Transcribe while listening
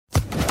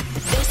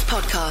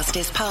podcast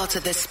is part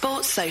of the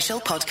Sports Social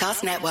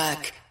Podcast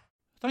Network.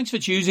 Thanks for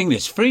choosing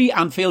this free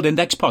Anfield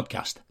Index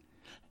podcast.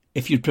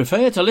 If you'd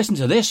prefer to listen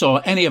to this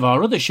or any of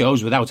our other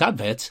shows without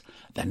adverts,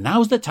 then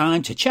now's the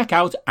time to check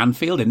out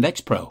Anfield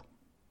Index Pro.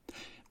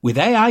 With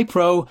AI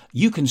Pro,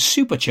 you can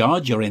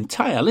supercharge your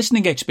entire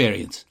listening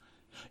experience.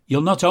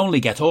 You'll not only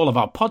get all of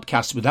our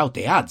podcasts without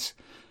the ads,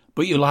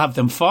 but you'll have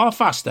them far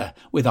faster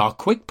with our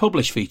Quick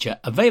Publish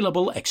feature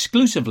available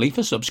exclusively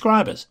for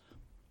subscribers.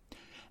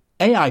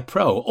 AI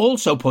Pro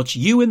also puts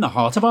you in the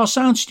heart of our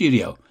sound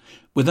studio,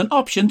 with an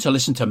option to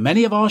listen to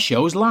many of our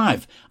shows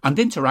live and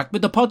interact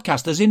with the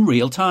podcasters in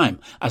real time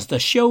as the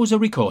shows are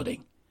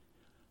recording.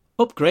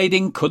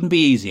 Upgrading couldn't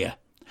be easier.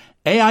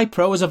 AI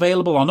Pro is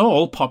available on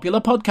all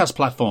popular podcast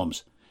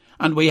platforms,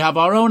 and we have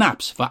our own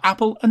apps for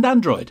Apple and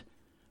Android.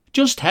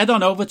 Just head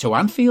on over to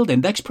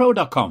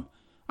AnfieldIndexPro.com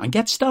and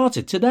get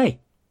started today.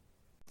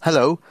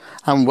 Hello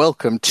and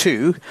welcome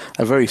to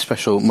a very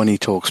special Money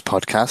Talks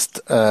podcast.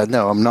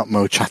 No, I'm not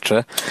Mo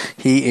Chatra.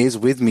 He is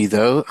with me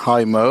though.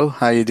 Hi Mo,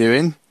 how you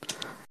doing?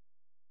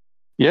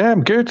 Yeah,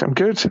 I'm good.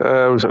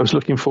 I was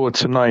looking forward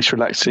to a nice,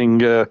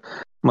 relaxing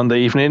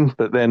Monday evening,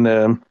 but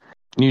then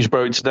news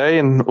broke today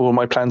and all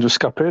my plans were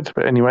scuppered.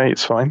 But anyway,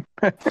 it's fine.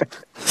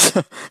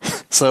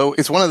 So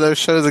it's one of those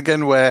shows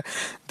again where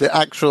the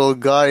actual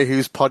guy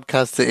whose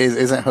podcast it is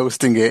isn't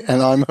hosting it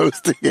and I'm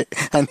hosting it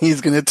and he's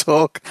going to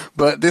talk.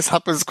 But this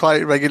happens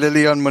quite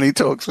regularly on Money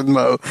Talks with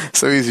Mo,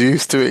 so he's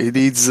used to it.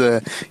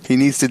 He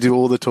needs to do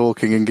all the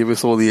talking and give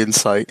us all the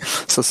insight.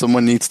 So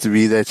someone needs to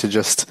be there to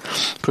just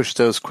push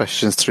those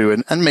questions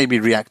through and maybe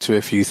react to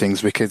a few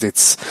things, because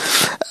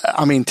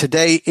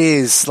today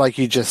is, like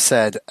you just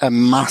said, a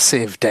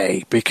massive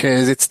day,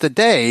 because it's the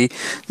day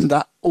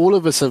that all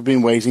of us have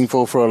been waiting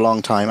for a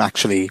long time,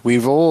 actually.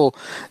 We've all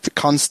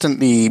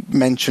constantly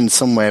mentioned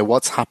somewhere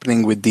what's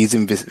happening with these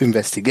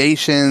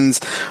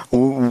investigations,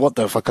 what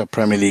the fuck are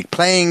Premier League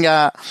playing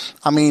at.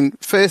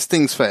 First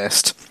things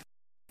first,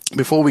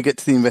 before we get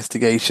to the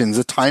investigations,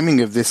 the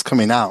timing of this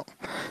coming out,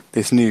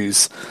 this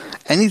news,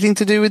 anything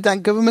to do with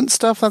that government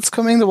stuff that's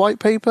coming, the white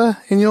paper,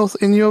 in your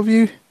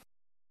view?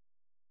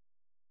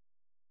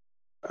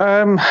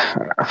 I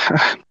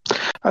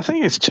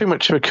think it's too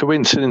much of a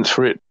coincidence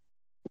for it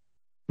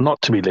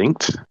not to be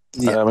linked.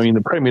 Yeah.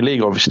 The Premier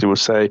League obviously will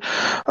say,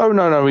 "Oh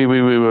no, we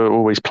were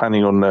always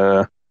planning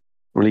on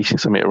releasing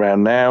something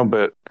around now."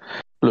 But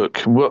look,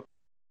 what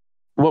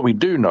we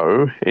do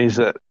know is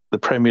that the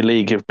Premier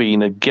League have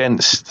been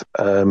against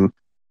a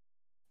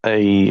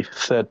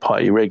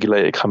third-party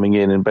regulator coming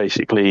in and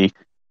basically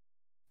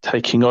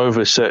taking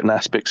over certain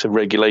aspects of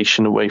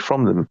regulation away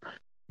from them.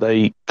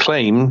 They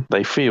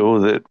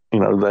feel that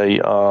they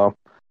are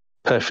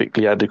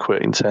perfectly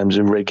adequate in terms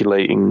of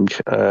regulating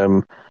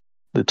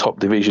the top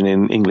division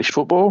in English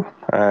football,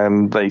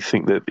 and they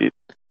think that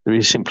there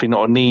is simply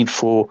not a need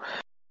for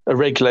a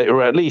regulator,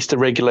 or at least a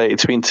regulator,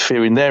 to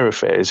interfere in their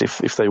affairs.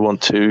 If they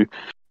want to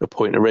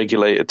appoint a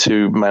regulator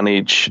to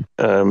manage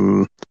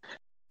the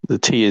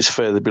tiers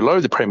further below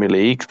the Premier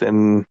League,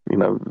 then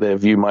their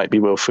view might be,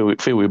 well, fill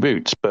with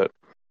boots. But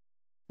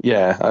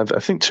yeah, I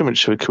think too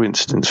much of a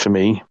coincidence for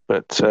me.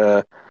 But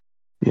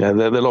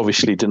they'll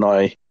obviously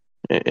deny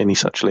any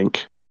such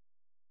link.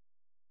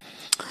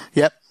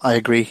 Yep, I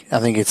agree. I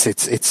think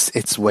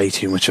it's way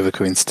too much of a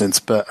coincidence,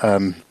 but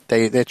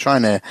they're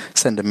trying to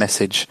send a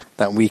message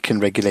that we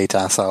can regulate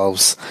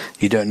ourselves.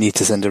 You don't need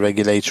to send a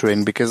regulator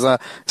in, because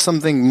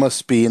something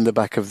must be in the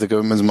back of the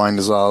government's mind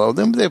as well. Or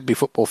there'll be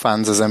football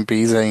fans as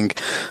MPs saying,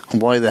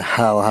 "Why the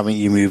hell haven't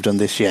you moved on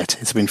this yet?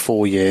 It's been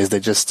 4 years.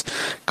 They're just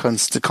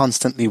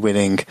constantly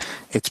winning."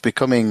 It's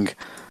becoming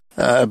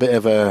a bit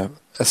of a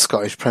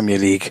Scottish Premier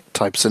League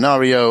type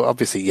scenario.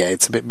 Obviously, yeah,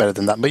 it's a bit better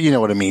than that, but you know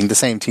what I mean. The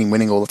same team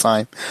winning all the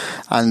time,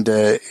 and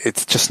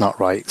it's just not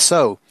right.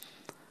 So,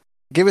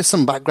 give us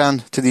some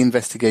background to the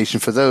investigation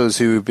for those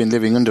who have been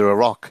living under a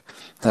rock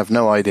and have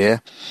no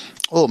idea,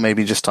 or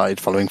maybe just started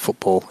following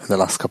football in the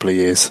last couple of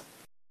years.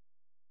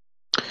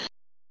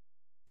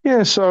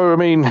 Yeah, so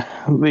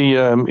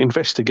the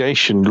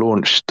investigation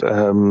launched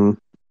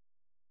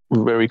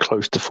very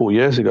close to 4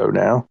 years ago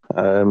now.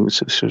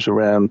 So this was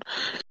around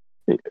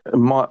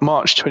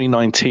March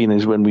 2019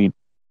 is when we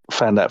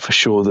found out for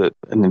sure that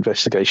an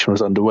investigation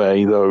was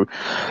underway, though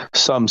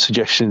some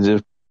suggestions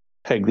have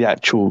pegged the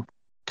actual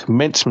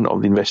commencement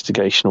of the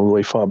investigation all the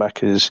way far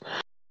back as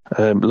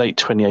late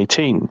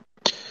 2018.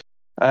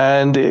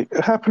 And it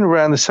happened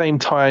around the same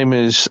time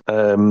as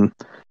the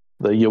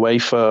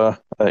UEFA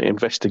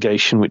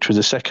investigation, which was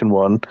the second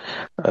one,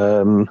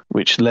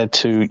 which led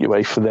to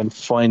UEFA then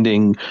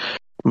finding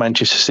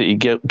Manchester City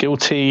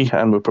guilty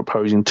and were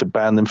proposing to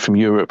ban them from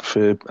Europe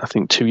for, I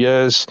think, 2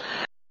 years.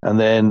 And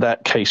then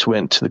that case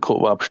went to the Court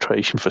of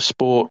Arbitration for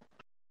Sport.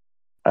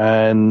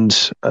 And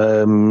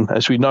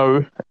as we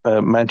know,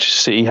 Manchester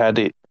City had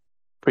it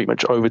pretty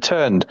much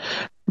overturned,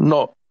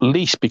 not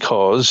least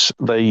because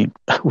they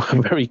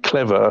were very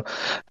clever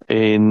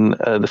in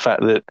the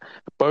fact that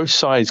both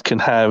sides can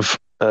have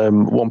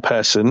one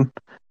person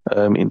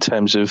in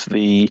terms of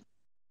the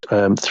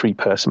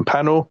three-person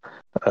panel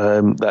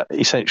that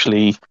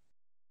essentially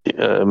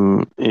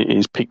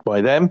is picked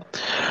by them.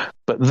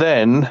 But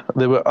then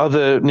there were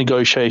other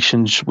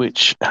negotiations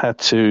which had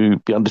to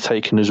be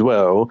undertaken as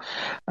well.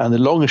 And the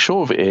long and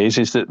short of it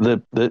is that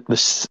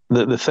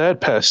the third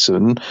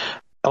person,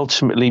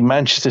 ultimately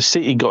Manchester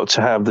City got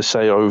to have the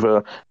say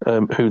over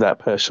who that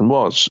person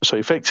was. So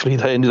effectively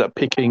they ended up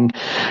picking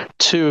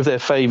two of their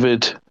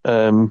favoured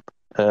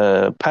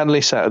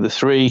panelists out of the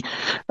three,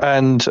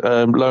 and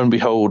lo and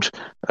behold,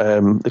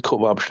 the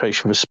Court of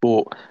Arbitration for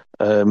Sport,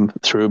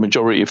 through a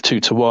majority of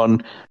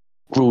 2-1,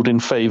 ruled in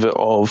favour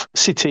of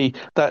City.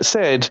 That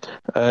said,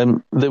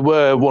 there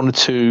were one or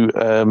two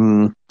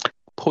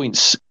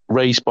points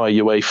raised by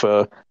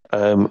UEFA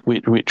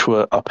which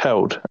were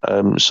upheld.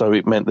 So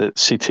it meant that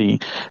City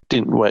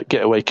didn't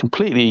get away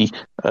completely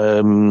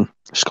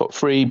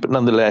scot-free, but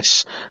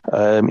nonetheless,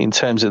 in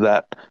terms of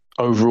that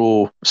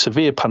overall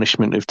severe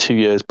punishment of 2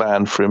 years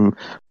ban from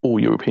all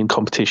European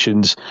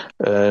competitions,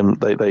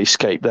 they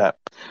escaped that.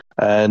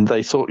 And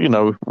they thought,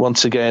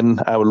 once again,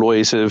 our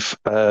lawyers have,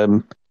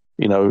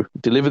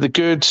 delivered the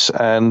goods,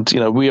 and,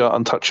 we are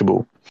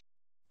untouchable.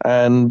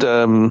 And,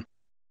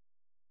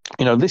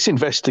 this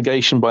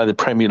investigation by the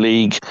Premier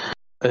League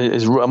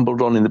has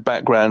rumbled on in the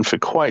background for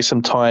quite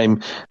some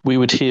time. We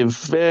would hear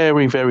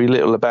very, very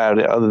little about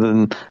it, other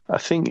than, I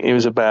think it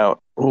was about,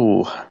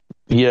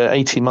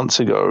 18 months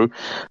ago,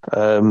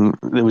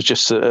 there was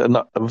just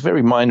a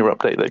very minor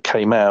update that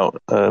came out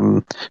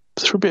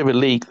through a bit of a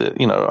leak that,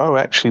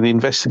 actually the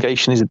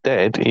investigation isn't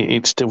dead.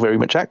 It's still very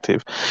much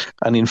active.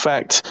 And in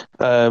fact,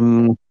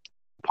 part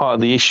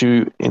of the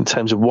issue in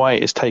terms of why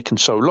it has taken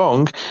so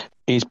long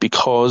is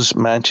because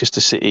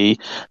Manchester City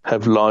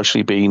have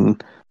largely been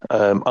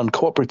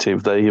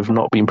uncooperative. They have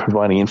not been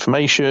providing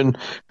information,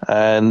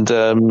 and,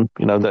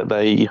 that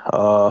they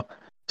are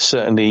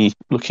certainly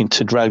looking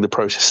to drag the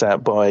process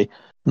out by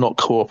not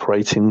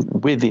cooperating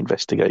with the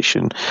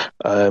investigation.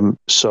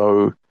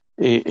 So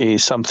it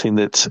is something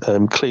that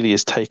clearly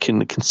has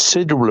taken a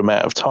considerable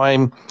amount of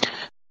time,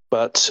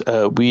 but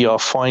we are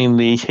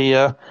finally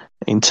here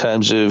in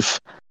terms of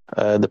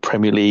the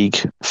Premier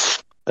League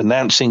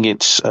announcing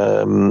its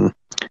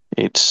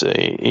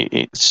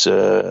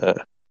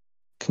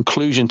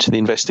conclusion to the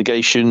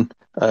investigation.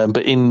 But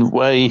in a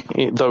way,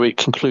 though it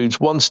concludes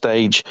one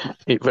stage,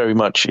 it very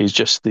much is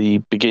just the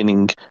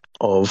beginning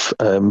of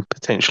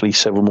potentially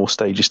several more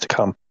stages to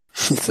come.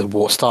 It's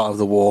the start of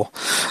the war,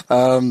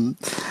 a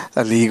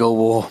legal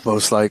war,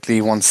 most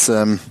likely. Once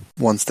they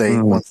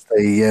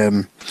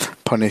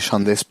punish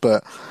on this,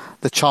 but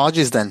the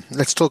charges. Then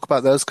let's talk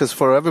about those, because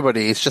for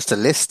everybody, it's just a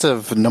list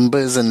of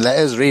numbers and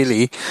letters,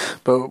 really.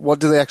 But what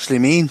do they actually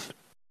mean?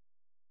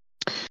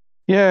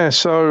 Yeah,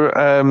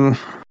 so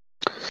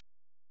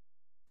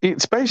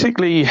it's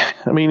basically,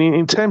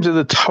 in terms of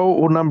the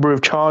total number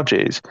of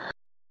charges,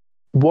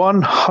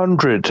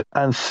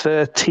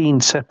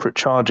 113 separate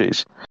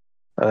charges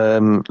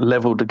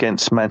levelled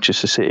against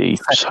Manchester City.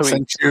 So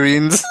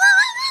Centurions.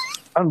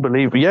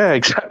 Unbelievable. Yeah,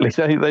 exactly.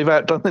 They've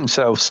outdone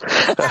themselves.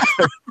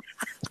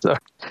 So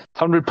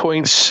 100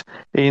 points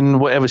in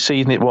whatever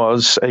season it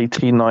was,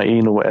 18,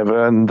 19 or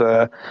whatever, and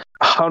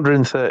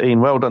 113.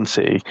 Well done,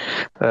 City.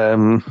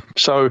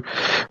 So,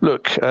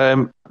 look,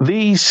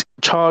 these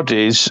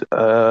charges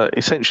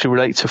essentially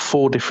relate to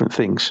four different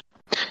things.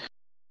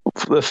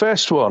 The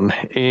first one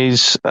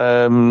is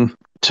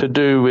to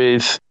do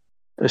with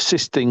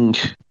assisting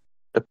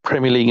a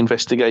Premier League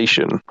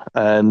investigation,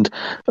 and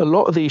a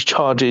lot of these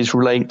charges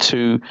relate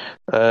to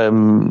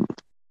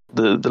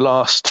the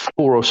last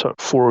four or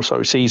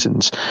so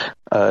seasons,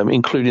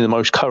 including the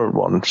most current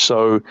one.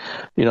 So,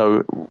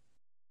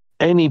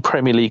 any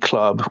Premier League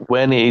club,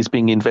 when it is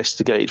being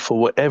investigated for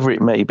whatever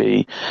it may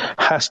be,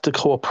 has to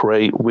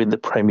cooperate with the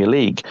Premier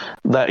League.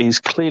 That is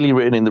clearly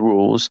written in the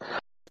rules,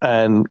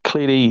 and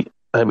clearly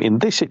in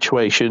this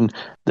situation,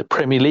 the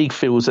Premier League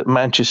feels that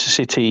Manchester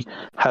City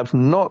have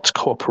not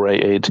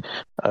cooperated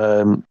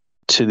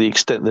to the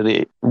extent that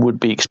it would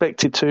be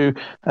expected to,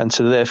 and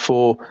so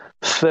therefore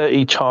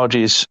 30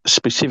 charges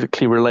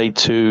specifically relate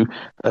to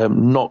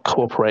not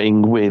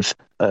cooperating with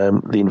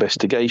the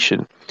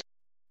investigation.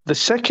 The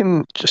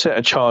second set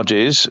of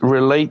charges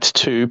relate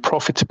to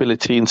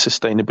profitability and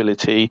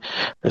sustainability.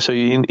 So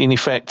in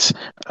effect,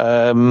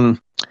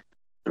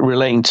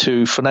 relating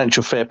to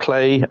financial fair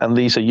play, and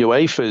these are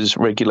UEFA's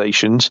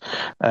regulations.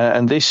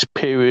 And this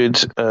period,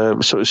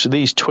 so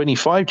these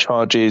 25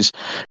 charges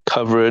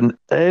cover an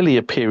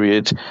earlier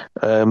period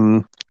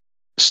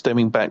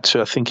stemming back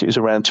to, I think it was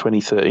around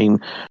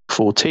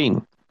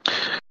 2013-14.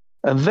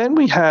 And then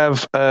we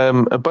have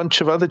a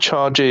bunch of other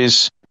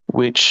charges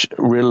which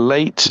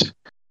relate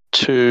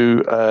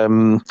to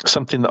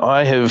something that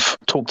I have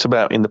talked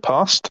about in the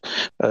past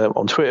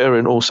on Twitter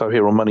and also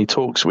here on Money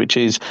Talks, which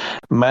is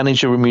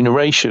manager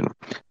remuneration.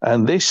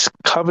 And this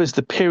covers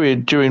the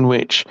period during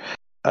which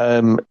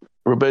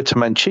Roberto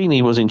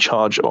Mancini was in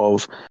charge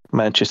of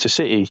Manchester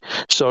City.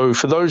 So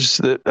for those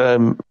that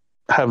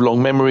have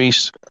long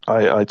memories,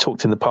 I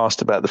talked in the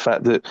past about the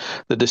fact that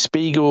the Der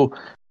Spiegel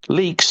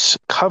leaks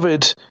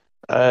covered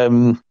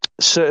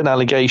certain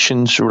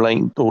allegations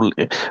relating, or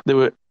there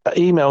were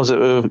emails that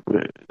were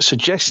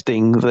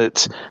suggesting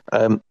that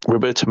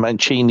Roberto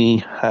Mancini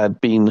had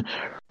been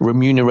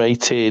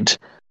remunerated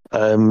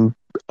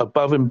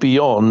above and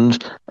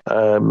beyond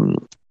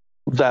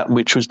that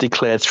which was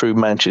declared through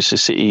Manchester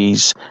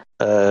City's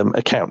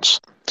accounts.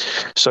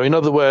 So, in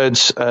other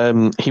words,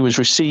 he was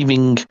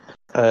receiving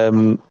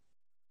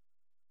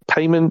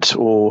payment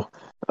or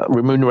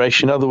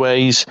remuneration other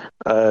ways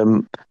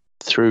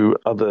through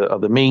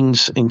other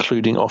means,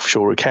 including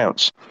offshore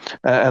accounts.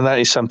 And that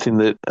is something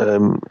that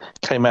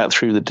came out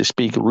through the Der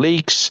Spiegel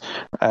leaks,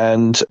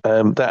 and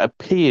that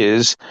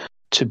appears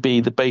to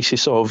be the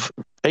basis of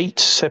 8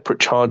 separate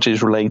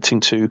charges relating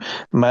to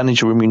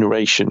manager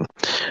remuneration.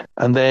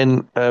 And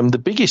then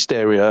the biggest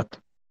area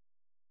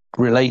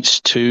relates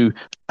to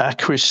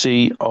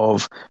accuracy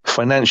of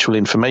financial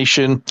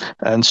information.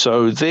 And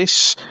so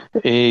this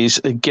is,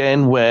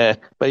 again, where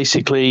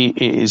basically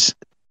it is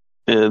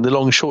the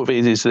long and short of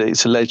it is that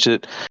it's alleged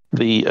that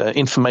the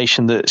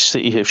information that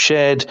City have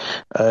shared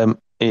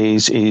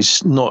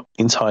is not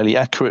entirely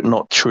accurate,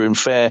 not true and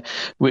fair,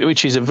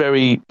 which is a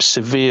very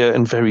severe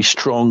and very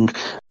strong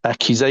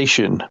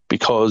accusation,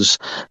 because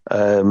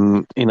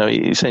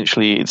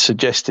essentially it's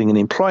suggesting and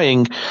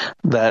implying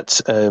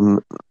that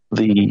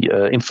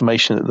the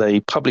information that they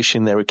publish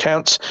in their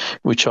accounts,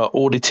 which are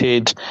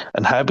audited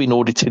and have been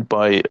audited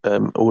by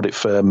audit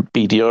firm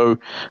BDO,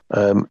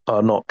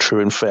 are not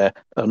true and fair,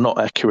 are not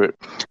accurate.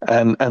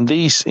 And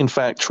these, in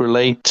fact,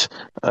 relate,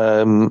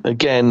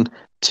 again,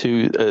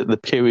 to the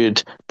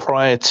period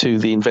prior to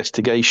the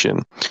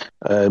investigation.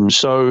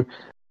 So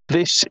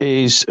this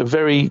is a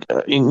very,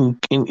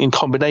 in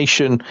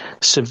combination,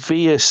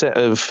 severe set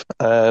of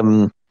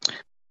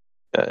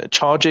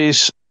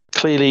charges.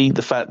 Clearly,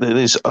 the fact that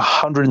there's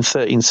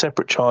 113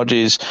 separate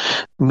charges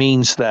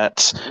means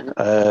that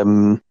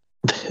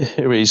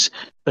there is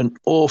an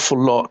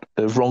awful lot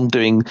of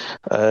wrongdoing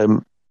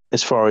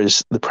as far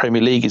as the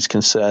Premier League is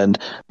concerned.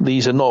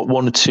 These are not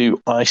one or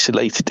two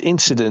isolated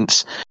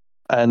incidents.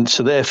 And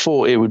so,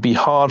 therefore, it would be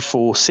hard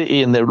for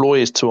City and their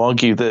lawyers to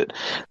argue that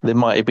there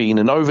might have been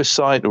an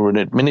oversight or an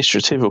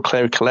administrative or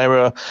clerical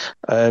error.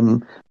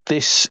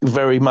 This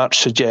very much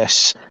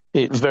suggests,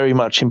 it very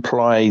much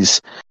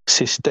implies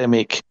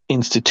systemic,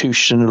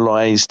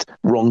 institutionalized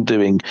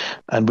wrongdoing.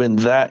 And when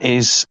that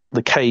is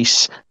the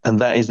case and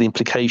that is the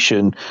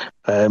implication,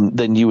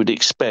 then you would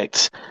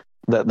expect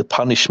that the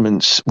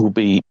punishments will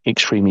be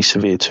extremely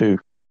severe too.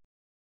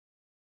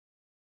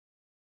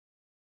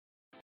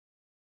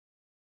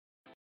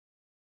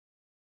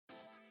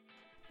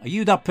 Are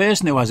you that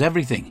person who has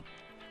everything?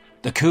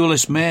 The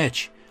coolest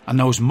merch and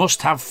those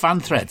must-have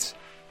fan threads?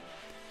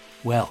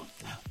 Well,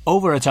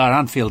 over at our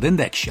Anfield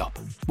Index shop,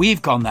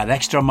 we've gone that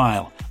extra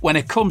mile when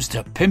it comes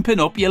to pimping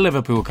up your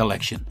Liverpool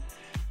collection.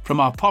 From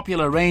our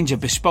popular range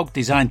of bespoke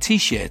design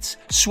t-shirts,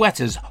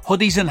 sweaters,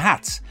 hoodies and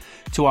hats,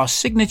 to our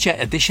signature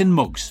edition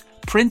mugs,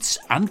 prints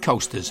and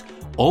coasters,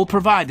 all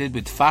provided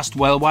with fast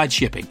worldwide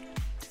shipping.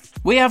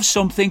 We have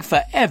something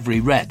for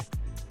every red.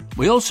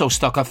 We also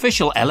stock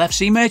official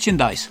LFC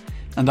merchandise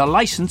and are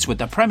licensed with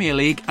the Premier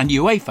League and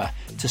UEFA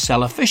to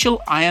sell official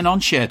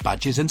iron-on shirt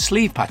badges and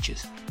sleeve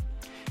patches.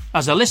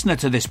 As a listener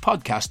to this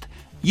podcast,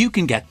 you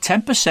can get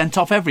 10%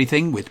 off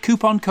everything with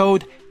coupon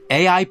code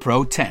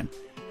AIPRO10.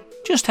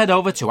 Just head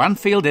over to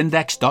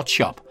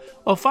AnfieldIndex.shop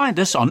or find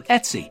us on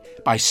Etsy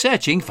by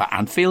searching for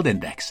Anfield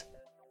Index.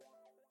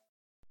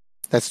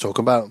 Let's talk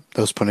about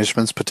those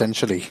punishments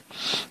potentially.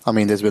 I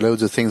mean, there's been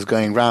loads of things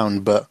going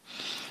round, but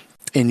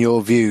in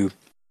your view,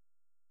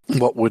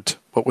 what would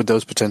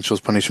those potential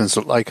punishments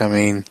look like? I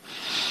mean,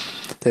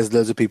 there's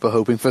loads of people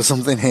hoping for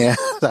something here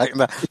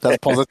that's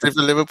positive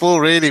for Liverpool,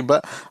 really.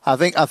 But I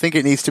think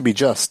it needs to be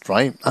just,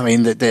 right? I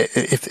mean,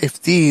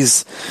 if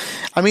these,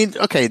 I mean,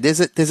 okay,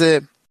 there's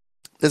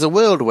a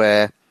world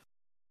where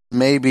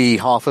maybe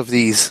half of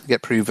these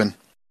get proven.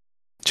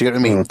 Do you get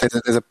what I mean?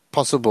 There's a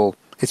possible.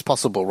 It's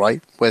possible,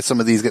 right? Where some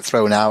of these get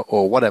thrown out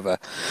or whatever.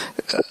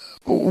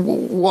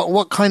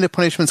 What kind of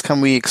punishments can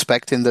we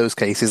expect in those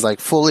cases? Like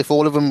if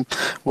all of them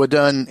were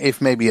done,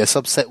 if maybe a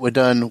subset were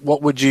done,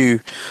 what would you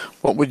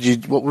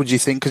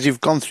think? Because you've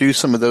gone through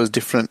some of those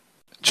different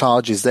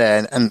charges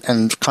there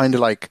and kind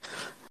of like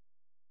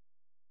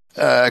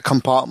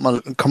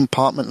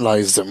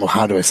compartmentalized them, or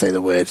how do I say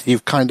the word?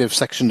 You've kind of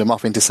sectioned them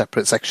off into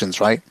separate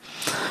sections, right?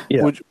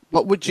 Yeah.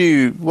 What would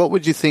you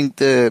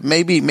think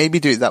maybe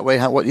do it that way?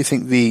 What do you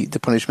think the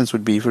punishments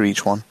would be for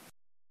each one?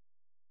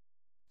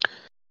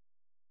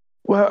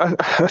 Well,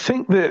 I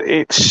think that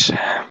it's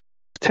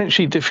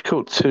potentially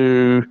difficult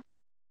to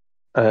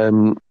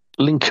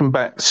link them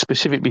back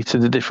specifically to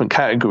the different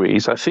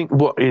categories. I think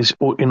what is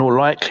in all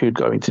likelihood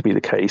going to be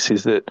the case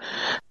is that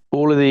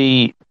all of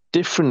the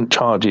different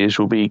charges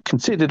will be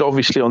considered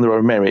obviously on their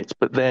own merits,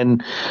 but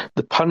then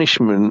the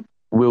punishment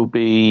will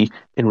be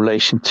in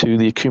relation to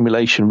the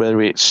accumulation,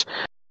 whether it's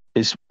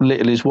as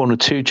little as one or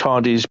two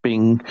charges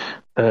being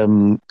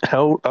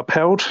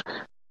upheld,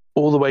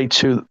 all the way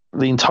to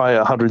the entire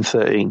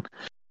 113.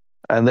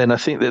 And then I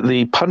think that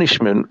the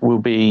punishment will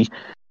be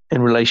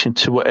in relation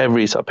to whatever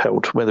is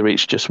upheld, whether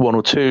it's just one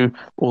or two,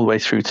 all the way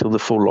through till the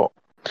full lot.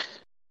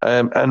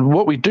 And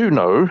what we do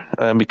know,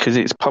 because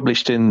it's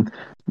published in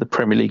the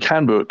Premier League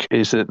handbook,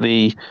 is that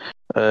the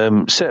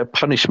set of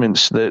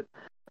punishments that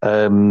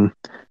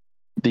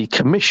the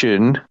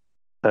Commission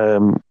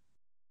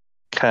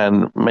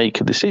can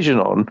make a decision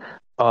on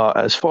are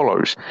as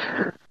follows.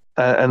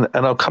 And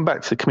I'll come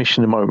back to the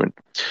Commission in a moment.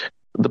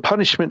 The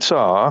punishments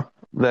are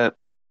that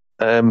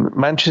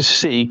Manchester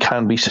City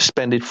can be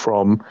suspended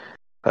from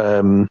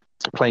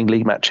playing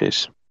league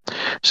matches.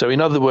 So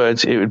in other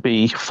words, it would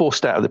be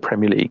forced out of the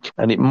Premier League,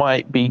 and it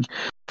might be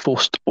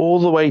forced all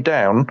the way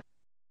down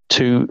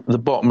to the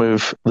bottom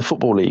of the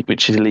Football League,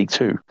 which is League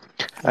Two.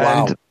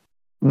 Wow. And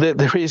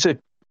there is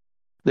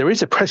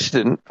a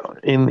precedent,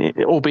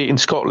 albeit in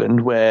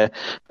Scotland, where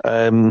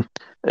a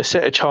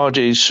set of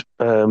charges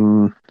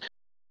were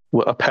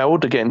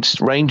upheld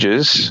against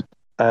Rangers,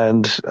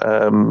 and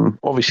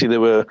obviously there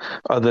were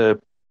other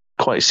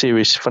quite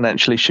serious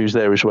financial issues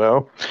there as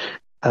well.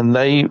 And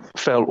they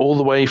fell all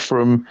the way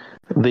from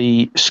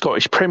the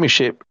Scottish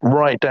Premiership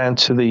right down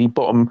to the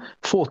bottom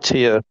fourth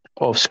tier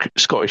of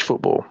Scottish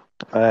football.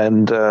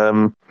 And,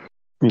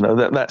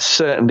 that's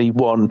certainly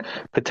one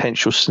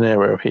potential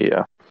scenario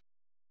here.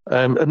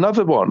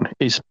 Another one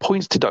is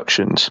points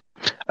deductions.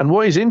 And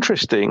what is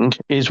interesting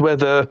is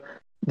whether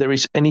there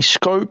is any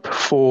scope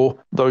for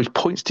those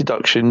points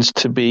deductions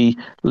to be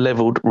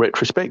levelled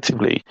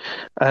retrospectively.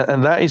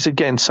 And that is,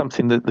 again,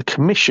 something that the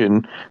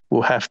Commission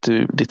will have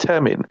to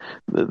determine.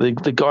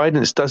 The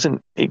guidance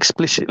doesn't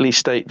explicitly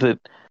state that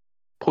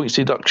points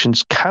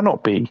deductions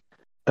cannot be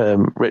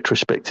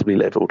retrospectively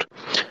levelled.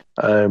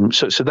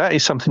 So that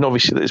is something,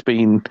 obviously, that has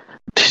been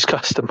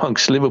discussed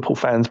amongst Liverpool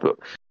fans, but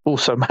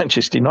also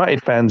Manchester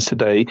United fans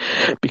today,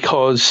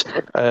 because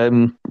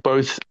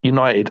both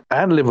United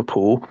and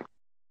Liverpool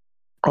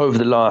over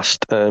the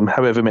last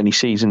however many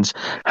seasons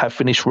have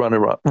finished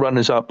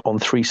runners-up on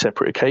three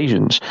separate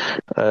occasions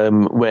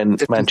when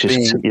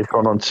Manchester City have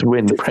gone on to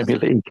win the Premier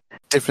League.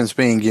 Difference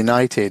being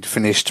United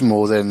finished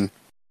more than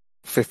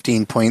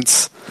 15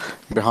 points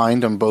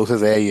behind on both of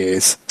their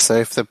years. So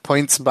if the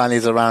points ban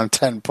is around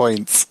 10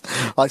 points,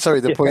 points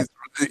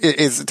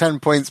is 10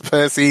 points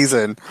per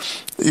season,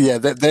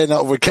 they're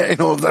not getting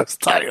all those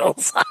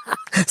titles.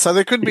 So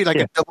there could be like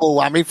a double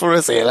whammy for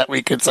us here that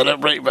we could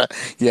celebrate, but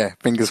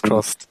fingers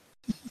crossed.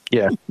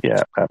 Yeah,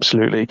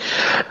 absolutely.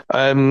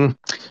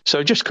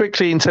 So just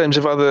quickly, in terms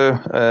of other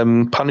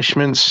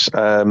punishments,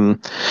 there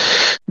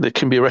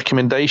can be a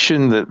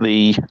recommendation that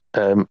the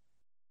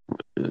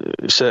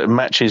certain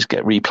matches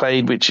get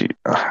replayed, which,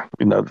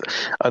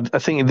 I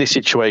think in this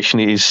situation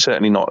is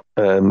certainly not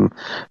a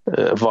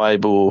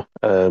viable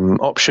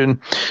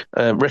option.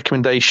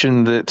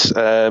 Recommendation that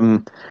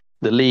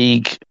the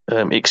league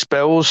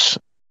expels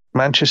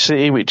Manchester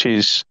City, which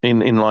is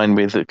in line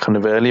with the kind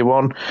of earlier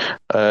one.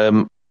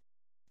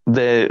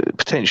 There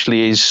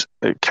potentially is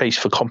a case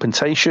for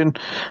compensation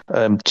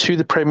to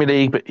the Premier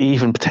League, but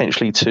even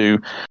potentially to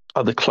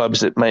other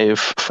clubs that may have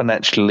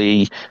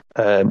financially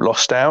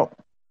lost out.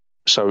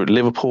 So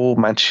Liverpool,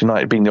 Manchester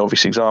United being the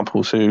obvious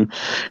examples, who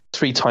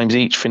 3 times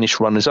each finished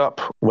runners-up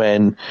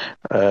when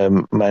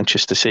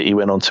Manchester City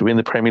went on to win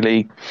the Premier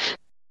League.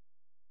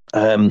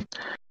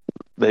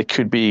 There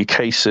could be a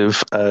case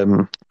of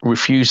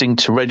refusing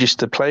to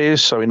register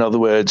players. So in other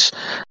words,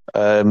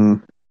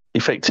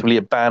 effectively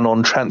a ban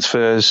on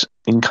transfers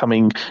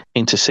incoming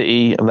into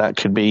City, and that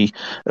could be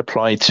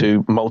applied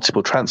to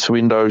multiple transfer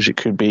windows. It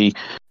could be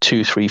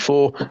 2, 3,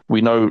 4.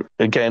 We know,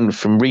 again,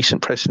 from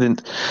recent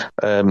precedent,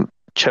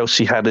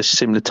 Chelsea had a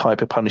similar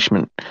type of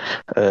punishment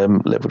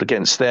levelled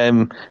against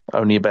them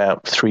only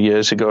about 3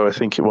 years ago, I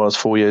think it was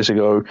 4 years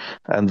ago,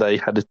 and they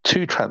had a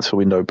 2 transfer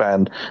window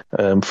ban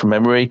from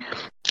memory.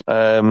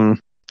 There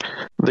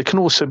can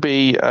also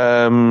be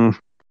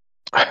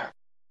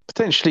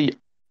potentially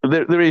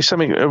there is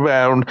something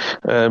around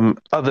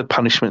other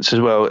punishments as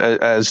well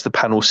as the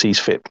panel sees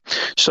fit.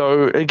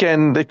 So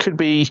again, there could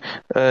be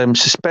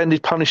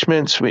suspended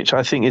punishments, which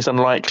I think is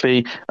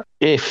unlikely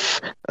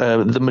if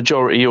the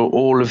majority or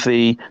all of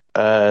the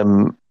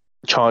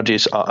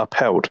charges are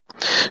upheld.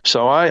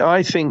 So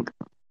I think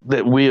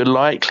that we are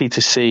likely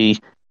to see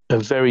a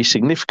very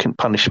significant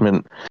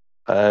punishment.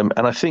 And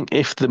I think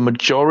if the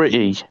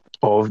majority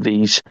of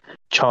these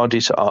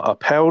charges are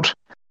upheld,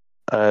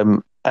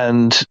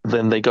 and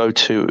then they go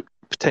to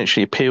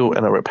potentially appeal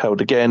and are upheld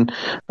again,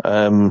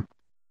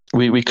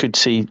 we could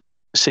see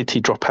City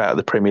drop out of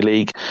the Premier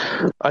League.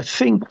 I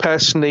think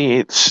personally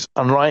it's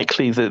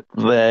unlikely that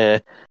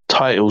their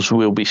titles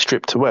will be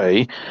stripped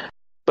away,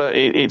 but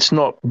it's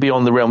not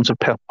beyond the realms of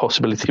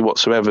possibility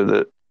whatsoever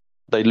that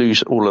they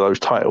lose all of those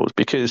titles,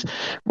 because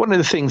one of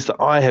the things that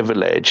I have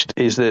alleged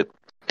is that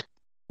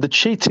the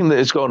cheating that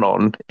has gone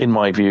on, in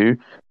my view,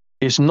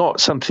 is not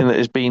something that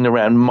has been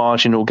around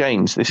marginal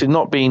gains. This has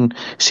not been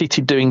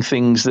City doing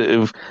things that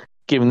have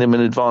given them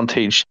an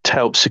advantage to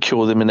help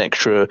secure them an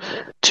extra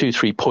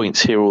 2-3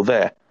 points here or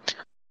there.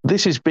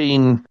 This has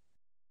been,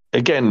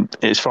 again,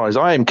 as far as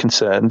I am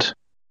concerned,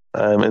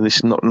 and this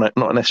is not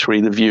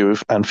necessarily the view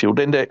of Anfield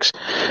Index,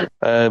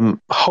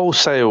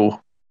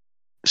 wholesale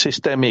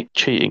systemic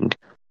cheating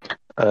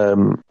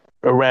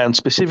around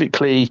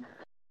specifically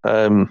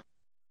a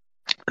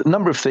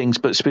number of things,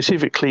 but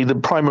specifically the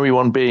primary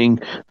one being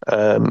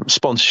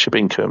sponsorship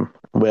income,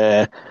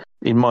 where,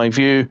 in my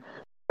view,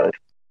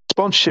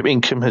 sponsorship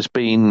income has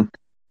been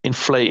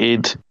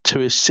inflated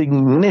to a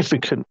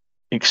significant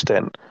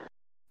extent.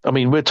 I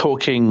mean, we're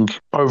talking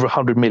over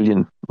 100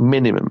 million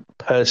minimum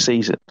per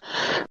season.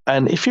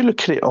 And if you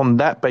look at it on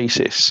that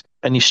basis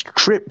and you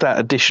strip that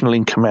additional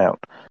income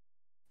out,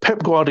 Pep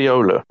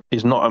Guardiola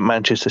is not at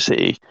Manchester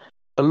City.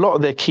 A lot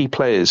of their key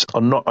players are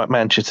not at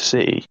Manchester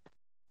City.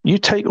 You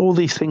take all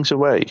these things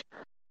away,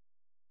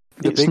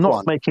 it's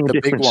not making a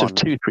difference of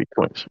 2-3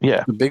 points.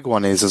 Yeah. The big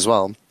one is as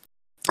well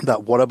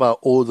that what about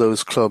all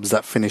those clubs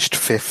that finished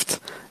fifth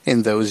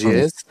in those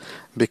years?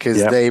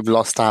 Because they've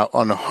lost out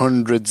on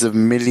hundreds of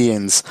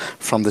millions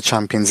from the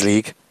Champions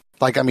League.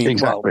 Like, I mean,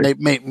 exactly.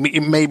 well,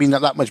 maybe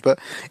not that much, but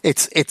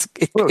if it's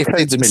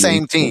the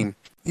same team.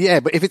 Yeah,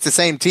 but if it's the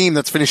same team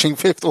that's finishing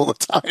fifth all the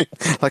time,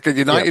 like a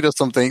United or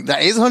something,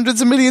 that is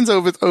hundreds of millions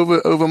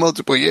over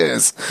multiple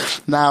years.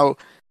 Now,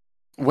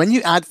 when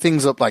you add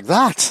things up like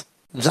that,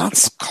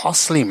 that's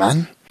costly,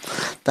 man.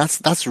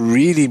 That's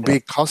really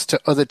big cost to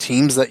other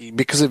teams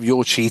because of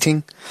your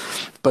cheating.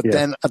 But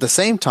then at the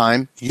same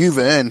time, you've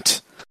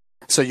earned.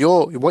 So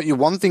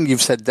one thing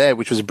you've said there,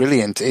 which was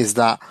brilliant, is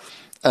that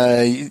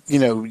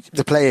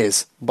the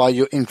players by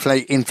your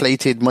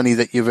inflated money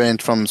that you've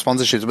earned from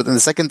sponsorships. But then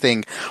the second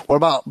thing, what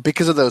about,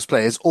 because of those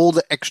players, all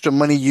the extra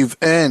money you've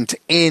earned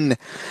in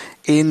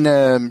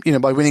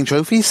by winning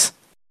trophies?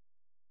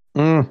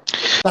 That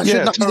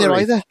should not be there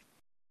either.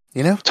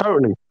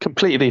 Totally,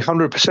 completely,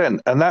 100%.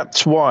 And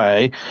that's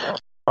why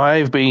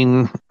I've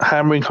been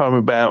hammering home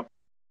about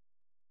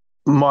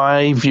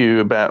my view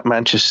about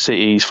Manchester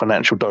City's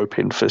financial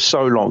doping for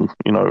so long.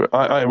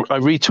 I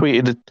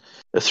retweeted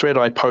a thread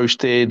I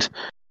posted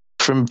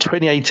from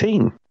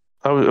 2018.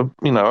 I've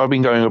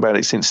been going about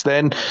it since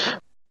then.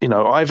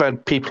 I've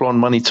had people on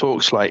Money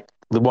Talks like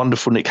the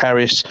wonderful Nick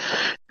Harris,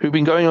 who've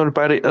been going on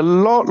about it a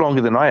lot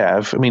longer than I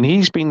have. I mean,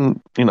 he's been,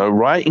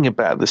 writing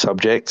about the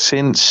subject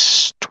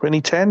since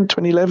 2010,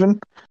 2011,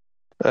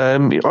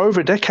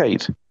 over a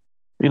decade.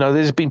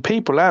 There's been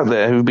people out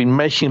there who've been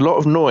making a lot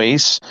of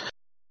noise,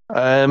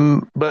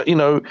 but,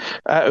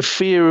 out of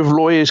fear of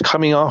lawyers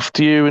coming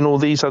after you and all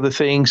these other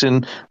things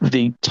and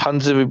the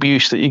tons of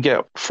abuse that you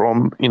get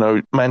from,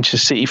 Manchester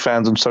City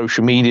fans on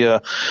social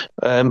media,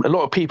 a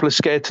lot of people are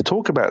scared to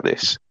talk about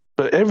this,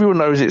 but everyone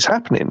knows it's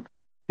happening.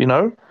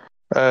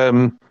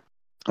 And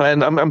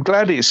I'm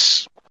glad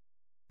it's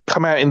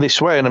come out in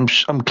this way, and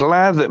I'm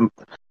glad that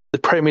the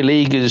Premier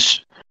League has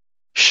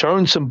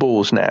shown some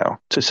balls now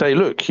to say,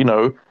 look, we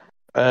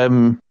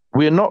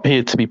are not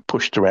here to be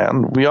pushed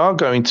around. We are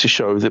going to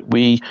show that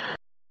we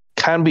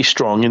can be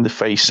strong in the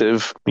face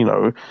of,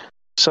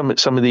 some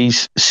of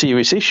these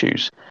serious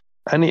issues.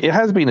 And it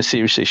has been a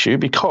serious issue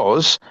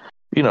because,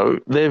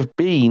 there have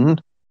been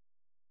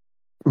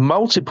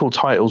multiple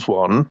titles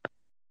won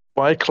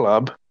by a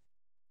club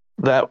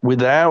that,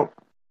 without,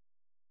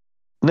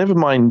 never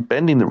mind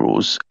bending the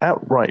rules,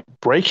 outright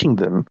breaking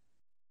them,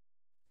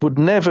 would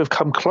never have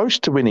come close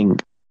to winning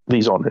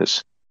these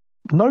honours.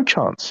 No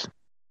chance.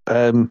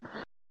 And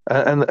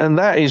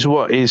that is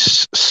what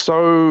is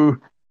so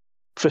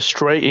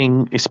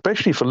frustrating,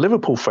 especially for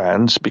Liverpool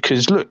fans,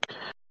 because, look,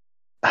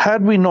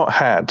 had we not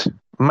had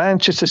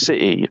Manchester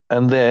City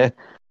and their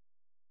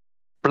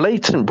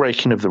blatant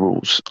breaking of the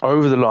rules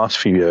over the last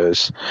few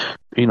years,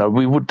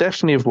 we would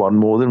definitely have won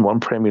more than one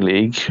Premier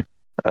League,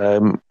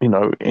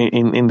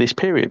 in this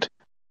period.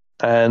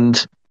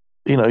 And,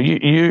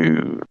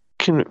 you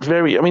can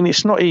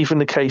it's not even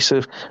the case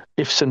of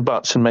ifs and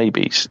buts and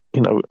maybes.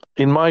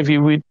 In my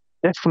view, we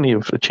definitely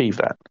have achieved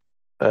that.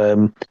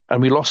 And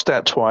we lost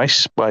that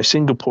twice by a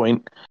single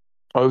point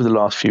over the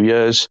last few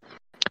years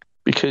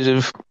because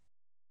of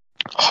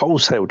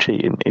wholesale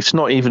cheating. It's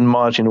not even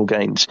marginal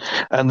gains.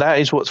 And that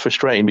is what's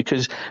frustrating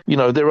because,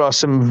 there are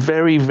some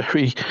very,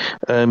 very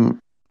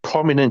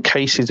prominent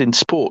cases in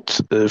sport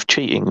of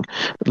cheating.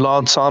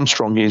 Lance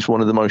Armstrong is one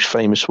of the most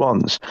famous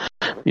ones.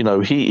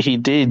 He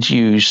did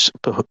use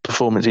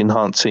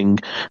performance-enhancing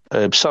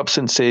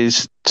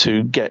substances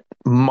to get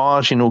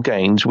marginal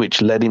gains,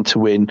 which led him to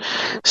win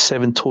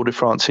 7 Tour de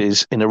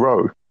France's in a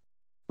row.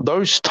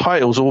 Those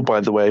titles, all,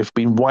 by the way, have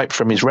been wiped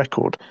from his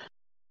record.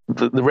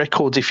 The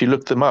records, if you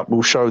look them up,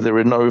 will show there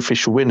are no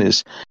official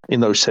winners in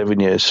those 7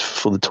 years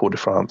for the Tour de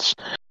France.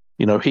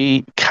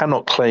 He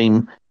cannot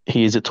claim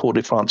he is a Tour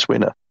de France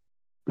winner.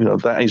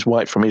 That is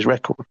wiped from his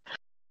record.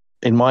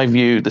 In my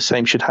view, the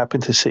same should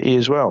happen to City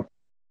as well.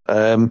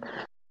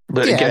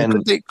 But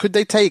again, could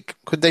they take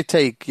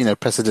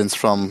precedents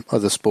from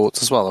other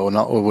sports as well, or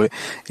not? Or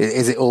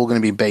is it all going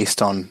to be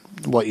based on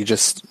what you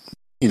just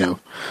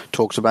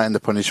talked about in the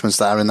punishments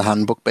that are in the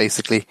handbook,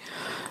 basically?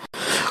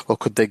 Or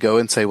could they go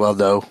and say, well,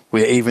 no,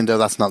 even though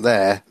that's not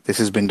there, this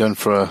has been done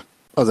for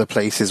other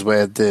places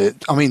where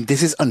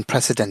this is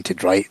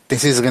unprecedented, right?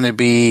 This is going to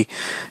be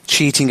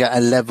cheating at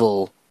a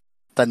level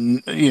that,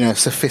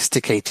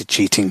 sophisticated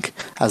cheating,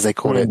 as they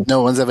call it.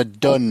 No one's ever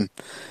done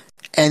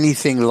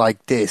anything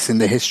like this in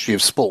the history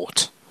of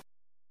sport.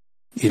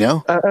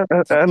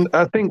 And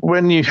I think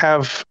when you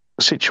have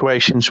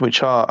situations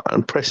which are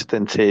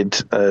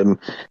unprecedented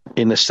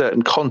in a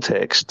certain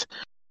context,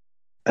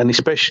 and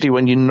especially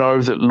when you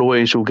know that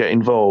lawyers will get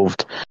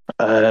involved,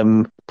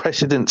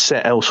 precedent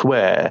set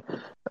elsewhere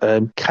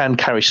can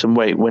carry some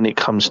weight when it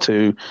comes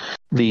to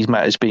these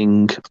matters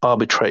being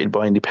arbitrated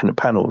by independent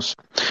panels.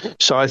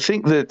 So I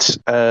think that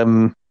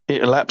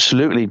it'll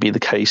absolutely be the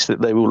case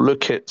that they will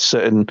look at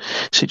certain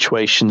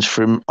situations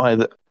from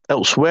either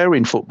elsewhere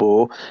in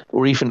football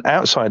or even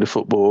outside of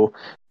football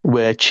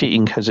where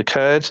cheating has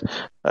occurred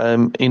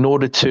in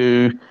order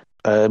to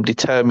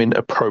determine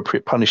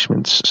appropriate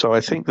punishments. So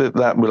I think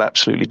that will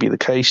absolutely be the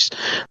case,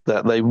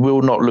 that they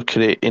will not look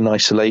at it in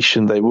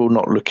isolation. They will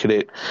not look at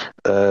it,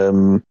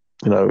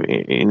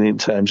 in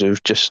terms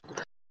of just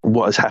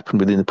what has happened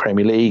within the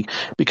Premier League.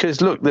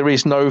 Because, look, there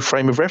is no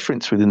frame of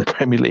reference within the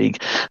Premier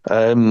League.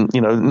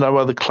 No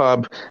other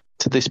club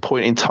to this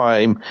point in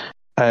time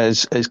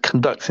has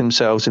conducted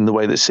themselves in the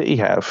way that City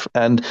have.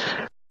 And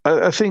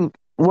I think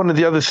one of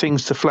the other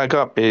things to flag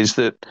up is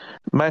that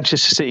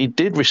Manchester City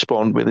did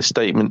respond with a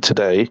statement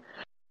today,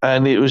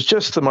 and it was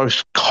just the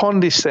most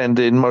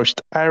condescending,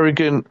 most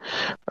arrogant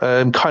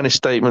kind of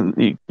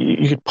statement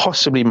you could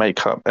possibly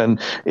make up. And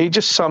it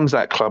just sums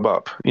that club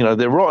up.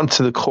 They're rotten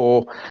to the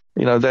core.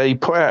 They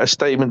put out a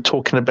statement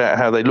talking about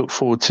how they look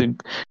forward to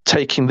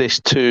taking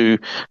this to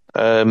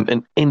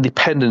an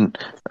independent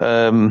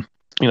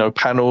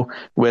panel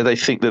where they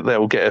think that they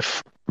will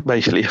get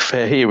basically a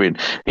fair hearing.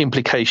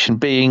 Implication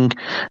being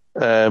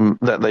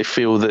that they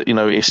feel that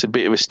it's a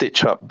bit of a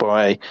stitch up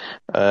by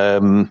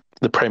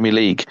the Premier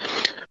League.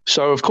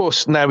 So of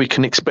course now we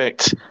can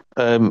expect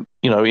in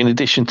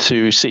addition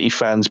to City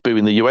fans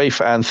booing the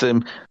UEFA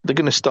anthem, they're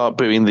going to start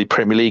booing the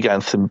Premier League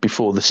anthem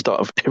before the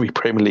start of every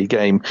Premier League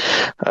game.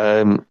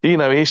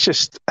 It's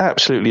just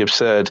absolutely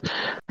absurd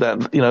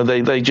that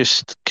they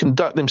just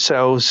conduct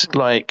themselves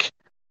like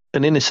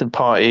an innocent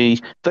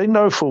party. They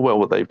know full well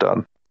what they've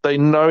done. They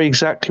know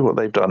exactly what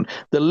they've done.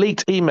 The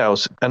leaked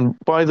emails, and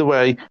by the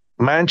way,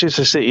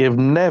 Manchester City have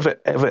never,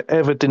 ever,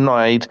 ever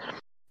denied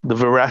the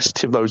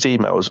veracity of those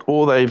emails.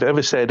 All they've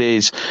ever said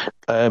is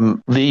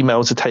the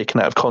emails are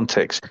taken out of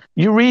context.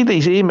 You read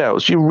these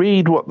emails, you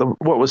read what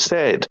was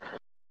said.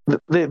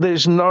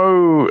 There's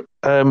no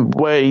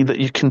way that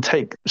you can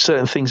take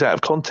certain things out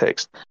of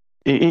context.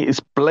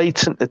 It's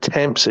blatant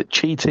attempts at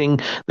cheating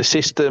the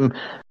system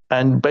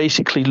and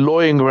basically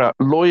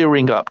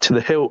lawyering up to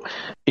the hilt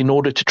in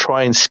order to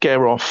try and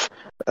scare off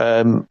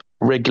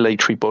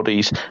regulatory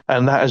bodies.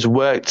 And that has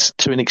worked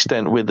to an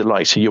extent with the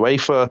likes of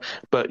UEFA,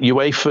 but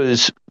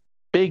UEFA's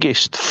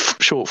biggest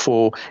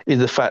shortfall is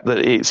the fact that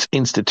it's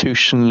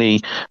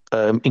institutionally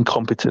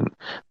incompetent,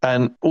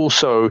 and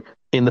also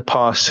in the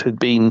past had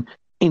been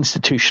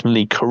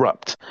institutionally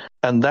corrupt.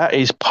 And that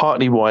is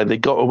partly why they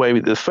got away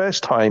with it the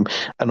first time,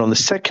 and on the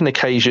second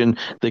occasion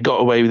they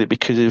got away with it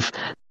because of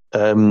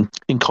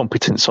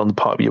incompetence on the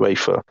part of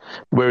UEFA.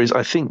 Whereas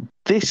I think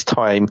this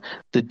time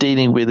they're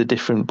dealing with a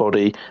different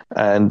body,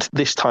 and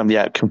this time the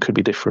outcome could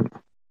be different.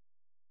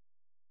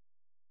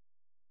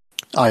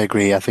 I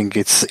agree. I think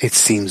it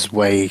seems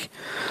way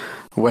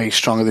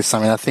stronger this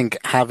time. And I think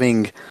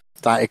having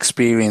that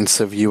experience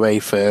of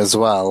UEFA as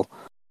well,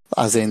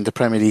 as in the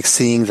Premier League,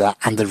 seeing that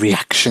and the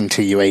reaction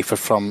to UEFA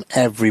from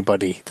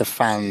everybody, the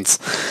fans,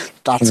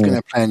 that's going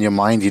to play in your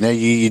mind.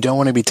 You don't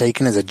want to be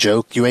taken as a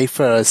joke.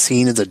 UEFA are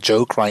seen as a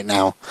joke right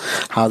now.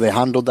 How they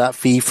handled that,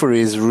 FIFA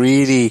is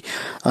really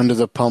under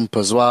the pump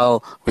as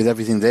well with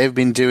everything they've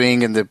been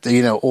doing, and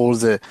all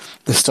the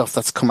stuff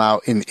that's come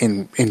out in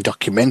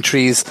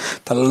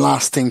documentaries. The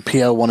last thing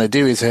PL want to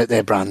do is hurt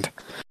their brand.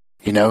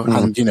 And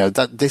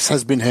that this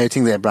has been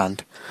hurting their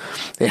brand.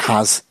 It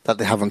has, that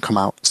they haven't come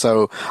out.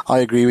 So I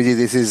agree with you.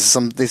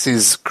 This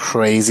is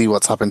crazy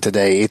what's happened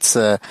today. It's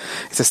a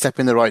step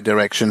in the right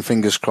direction.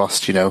 Fingers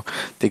crossed,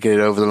 they get it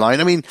over the line.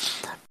 I mean,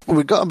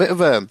 we've got a bit of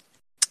an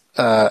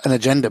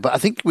agenda, but I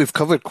think we've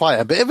covered quite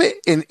a bit of it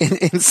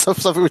in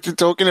stuff which we're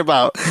talking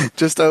about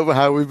just over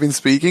how we've been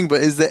speaking.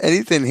 But is there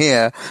anything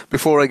here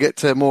before I get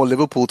to more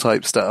Liverpool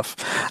type stuff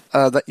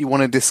that you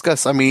want to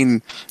discuss? I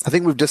mean, I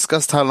think we've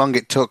discussed how long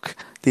it took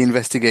the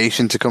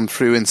investigation to come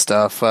through and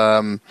stuff,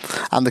 and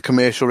the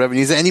commercial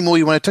revenue. Is there any more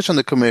you want to touch on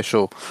the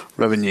commercial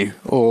revenue,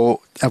 or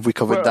have we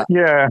covered that?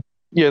 Yeah,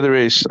 there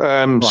is.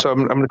 Right. So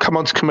I'm going to come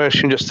on to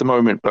commercial in just a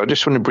moment, but I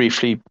just want to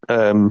briefly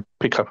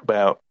pick up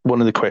about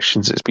one of the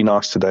questions that's been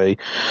asked today.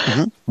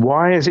 Mm-hmm.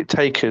 Why has it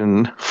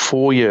taken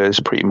 4 years,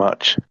 pretty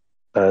much,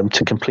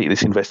 to complete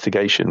this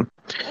investigation?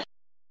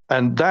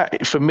 And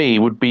that, for me,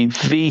 would be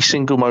the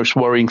single most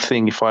worrying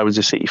thing if I was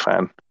a City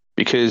fan,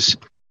 because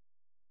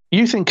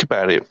you think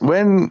about it,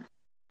 when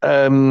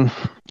the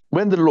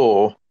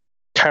law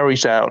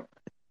carries out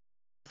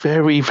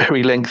very,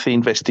 very lengthy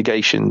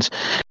investigations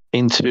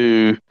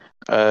into,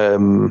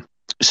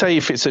 say,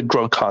 if it's a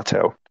drug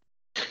cartel,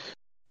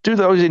 do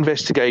those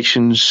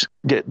investigations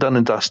get done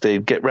and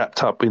dusted, get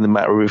wrapped up in the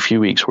matter of a few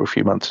weeks or a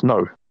few months?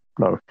 No.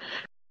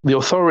 The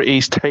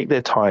authorities take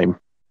their time,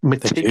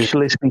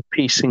 meticulously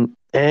piecing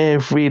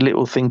every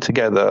little thing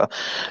together.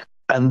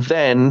 And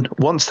then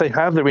once they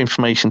have their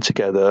information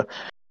together,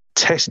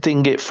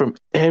 testing it from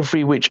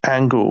every which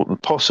angle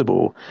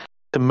possible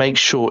to make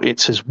sure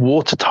it's as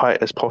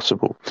watertight as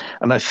possible.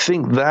 And I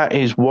think that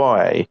is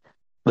why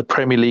the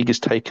Premier League has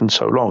taken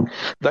so long.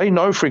 They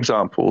know, for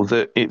example,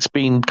 that it's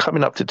been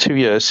coming up to 2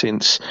 years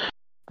since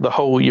the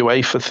whole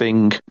UEFA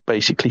thing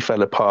basically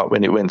fell apart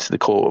when it went to the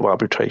Court of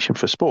Arbitration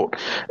for Sport.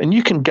 And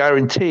you can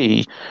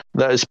guarantee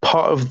that as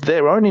part of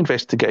their own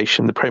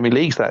investigation, the Premier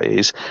League, that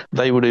is,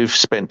 they would have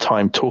spent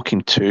time talking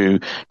to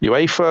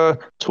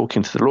UEFA,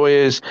 talking to the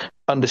lawyers,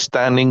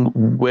 understanding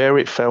where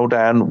it fell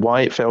down,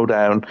 why it fell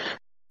down,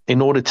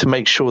 in order to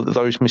make sure that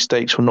those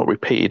mistakes were not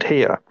repeated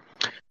here.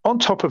 On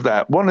top of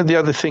that, one of the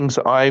other things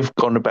that I've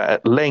gone about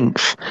at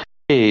length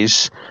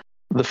is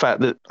the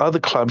fact that other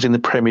clubs in the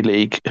Premier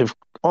League have,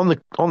 on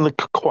the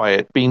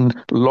quiet, been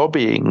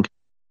lobbying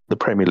the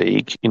Premier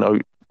League. You know,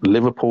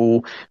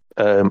 Liverpool,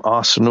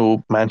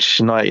 Arsenal,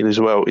 Manchester United as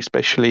well,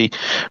 especially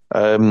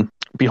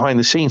behind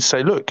the scenes,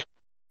 say, look,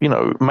 you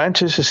know,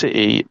 Manchester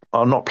City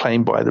are not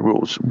playing by the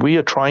rules. We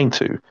are trying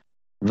to.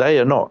 They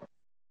are not.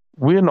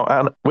 We're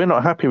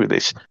not happy with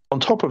this. On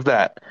top of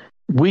that,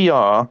 we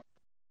are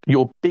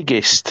your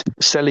biggest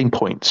selling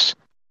points.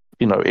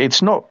 You know,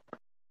 it's not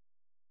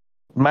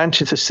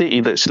Manchester City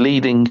that's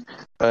leading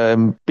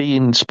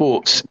beIN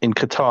Sports in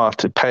Qatar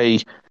to pay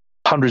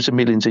hundreds of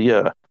millions a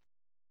year.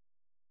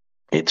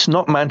 It's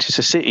not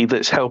Manchester City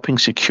that's helping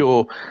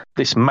secure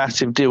this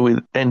massive deal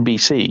with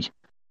NBC,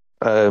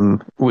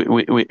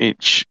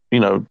 which, you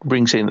know,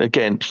 brings in,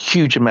 again,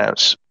 huge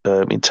amounts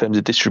in terms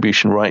of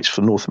distribution rights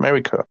for North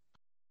America.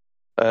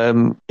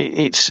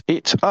 It's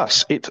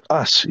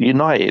us,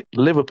 United,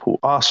 Liverpool,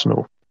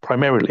 Arsenal,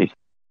 primarily.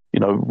 You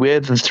know, we're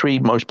the three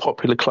most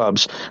popular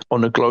clubs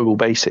on a global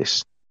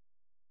basis.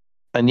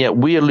 And yet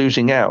we are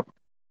losing out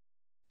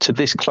to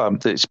this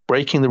club that's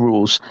breaking the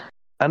rules.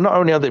 And not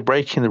only are they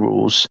breaking the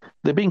rules,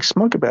 they're being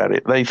smug about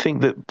it. They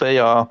think that they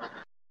are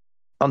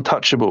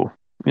untouchable.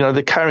 You know,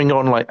 they're carrying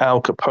on like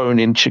Al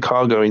Capone in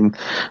Chicago in,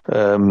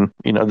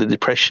 you know, the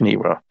Depression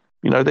era.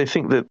 You know, they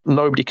think that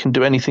nobody can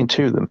do anything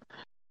to them.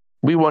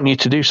 We want you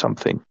to do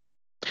something.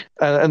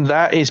 And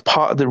that is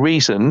part of the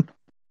reason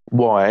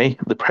why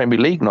the Premier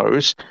League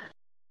knows,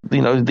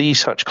 you know,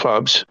 these such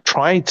clubs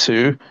tried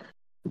to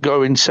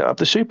go and set up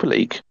the Super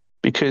League,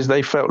 because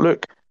they felt,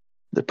 look,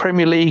 the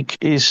Premier League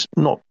is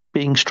not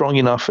being strong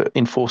enough at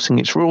enforcing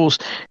its rules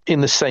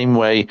in the same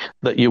way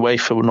that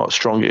UEFA were not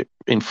strong at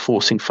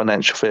enforcing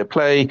financial fair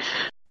play.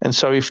 And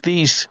so if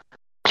these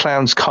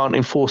clowns can't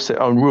enforce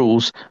their own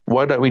rules,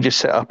 why don't we just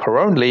set up our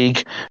own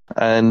league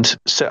and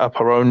set up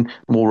our own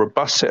more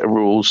robust set of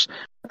rules?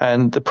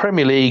 And the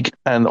Premier League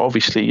and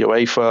obviously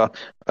UEFA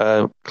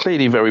are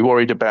clearly very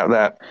worried about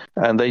that.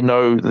 And they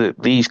know that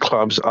these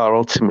clubs are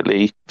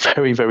ultimately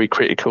very, very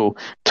critical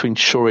to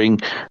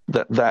ensuring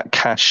that that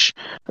cash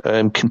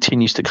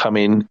continues to come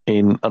in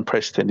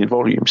unprecedented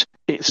volumes.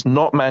 It's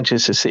not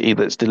Manchester City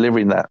that's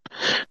delivering that.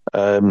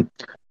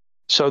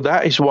 So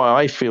that is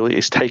why I feel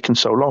it's taken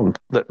so long,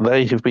 that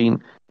they have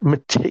been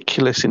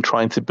meticulous in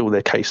trying to build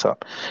their case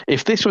up.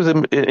 If this was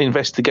an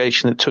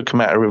investigation that took a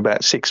matter of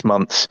about 6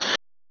 months,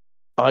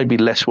 I'd be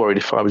less worried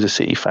if I was a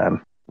City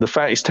fan. The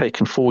fact it's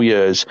taken 4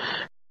 years,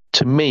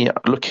 to me,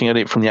 looking at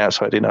it from the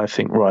outside in, I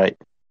think, right,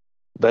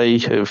 they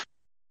have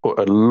put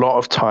a lot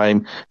of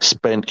time,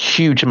 spent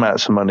huge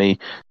amounts of money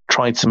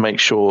trying to make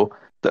sure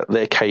that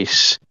their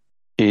case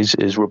is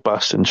as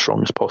robust and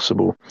strong as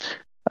possible.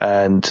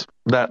 And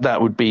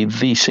that would be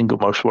the single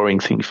most worrying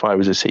thing if I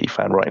was a City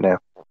fan right now.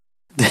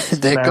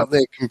 They've got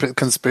their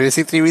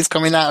conspiracy theories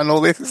coming out and all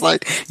this. It's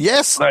like,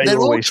 yes, they're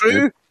all true.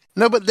 Do.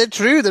 No, but they're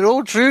true. They're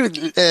all true.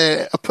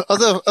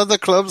 Other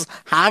clubs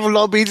have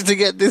lobbied to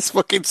get this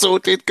fucking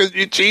sorted because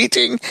you're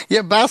cheating,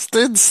 you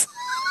bastards.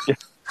 Yeah.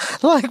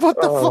 Like,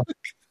 what the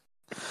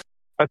fuck?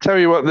 I tell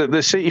you what,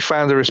 the City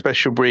fans are a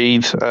special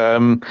breed.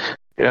 And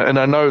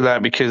I know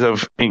that because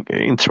I've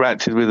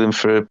interacted with them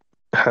for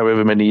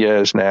however many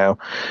years now.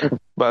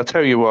 But I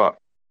tell you what,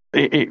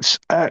 it's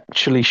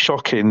actually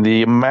shocking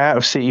the amount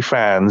of City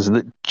fans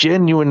that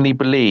genuinely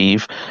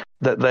believe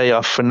that they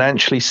are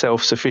financially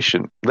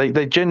self-sufficient.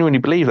 They genuinely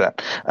believe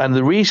that. And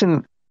the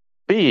reason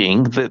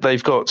being that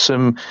they've got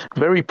some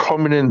very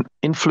prominent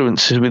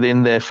influences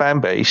within their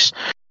fan base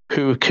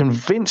who have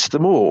convinced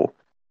them all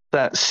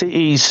that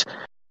City's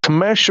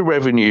commercial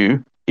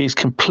revenue is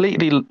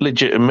completely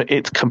legitimate,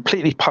 it's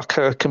completely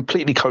pucker,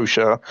 completely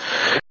kosher.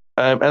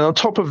 And on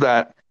top of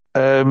that,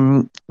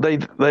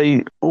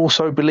 they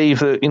also believe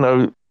that, you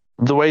know,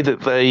 the way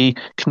that they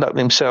conduct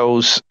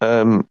themselves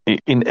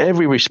in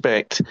every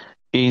respect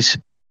is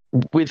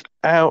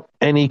without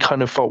any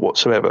kind of fault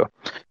whatsoever.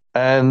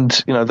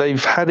 And, you know,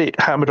 they've had it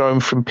hammered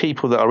home from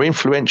people that are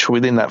influential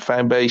within that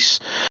fan base.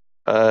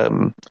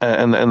 And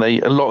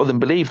a lot of them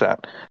believe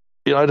that.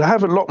 You know, I'd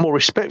have a lot more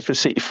respect for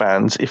City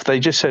fans if they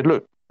just said,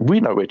 look, we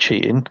know we're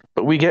cheating,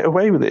 but we get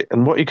away with it.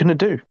 And what are you going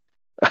to do?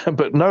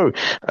 But no,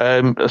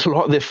 a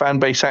lot of their fan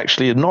base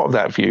actually are not of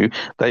that view.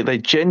 They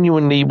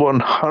genuinely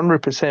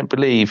 100%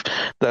 believe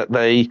that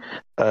they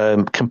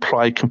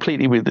comply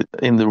completely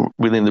within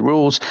the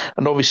rules,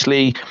 and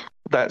obviously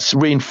that's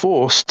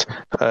reinforced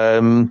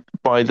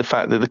by the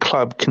fact that the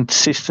club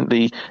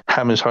consistently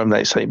hammers home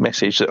that same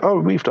message that, oh,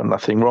 we've done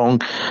nothing wrong,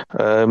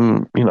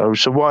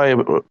 so why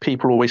are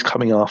people always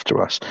coming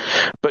after us?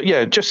 But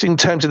yeah, just in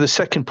terms of the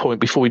second point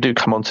before we do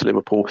come on to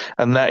Liverpool,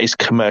 and that is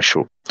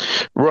commercial.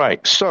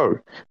 Right, so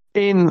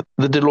in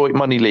the Deloitte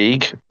Money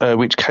League,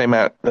 which came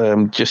out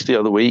just the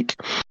other week,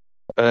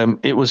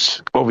 it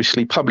was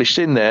obviously published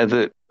in there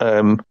that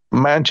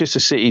Manchester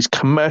City's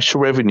commercial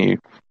revenue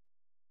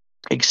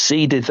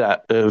exceeded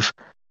that of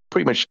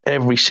pretty much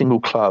every single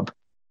club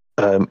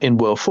in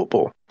world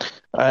football.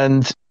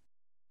 And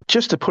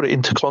just to put it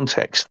into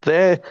context,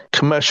 their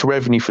commercial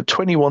revenue for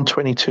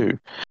 21-22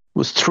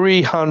 was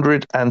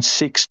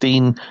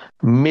 £316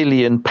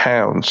 million.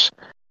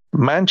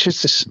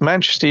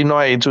 Manchester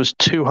United was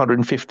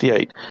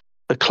 258,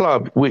 a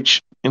club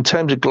which, in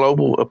terms of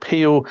global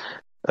appeal,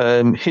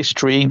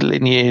 history,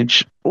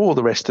 lineage, all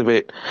the rest of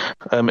it,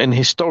 and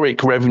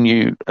historic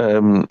revenue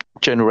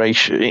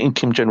generation,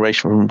 income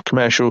generation from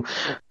commercial,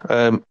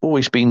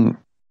 always been,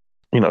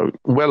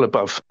 well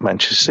above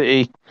Manchester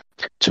City.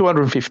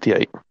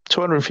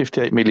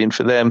 258 million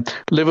for them.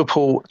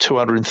 Liverpool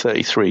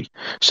 233.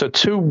 So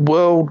two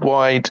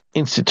worldwide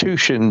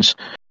institutions,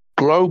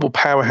 global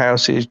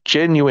powerhouses,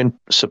 genuine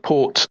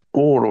support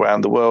all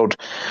around the world,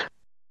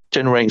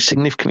 generating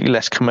significantly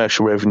less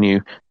commercial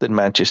revenue than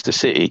Manchester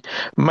City.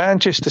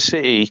 Manchester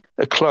City,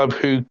 a club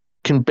who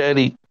can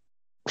barely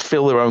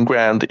fill their own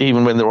ground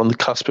even when they're on the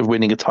cusp of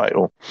winning a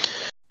title.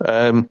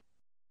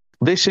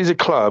 This is a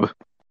club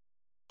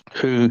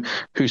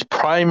whose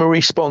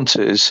primary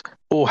sponsors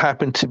all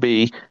happen to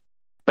be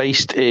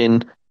based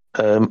in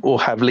or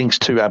have links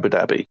to Abu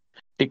Dhabi,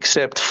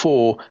 except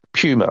for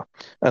Puma.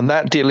 And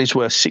that deal is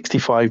worth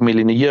 65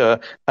 million a year.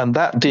 And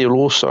that deal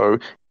also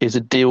is a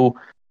deal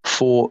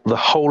for the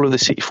whole of the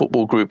City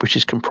Football Group, which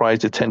is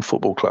comprised of 10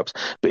 football clubs.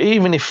 But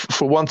even if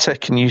for 1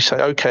 second you say,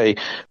 okay,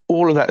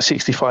 all of that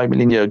 65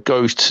 million a year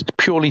goes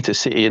purely to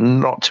City and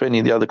not to any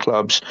of the other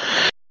clubs,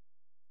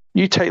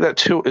 you take that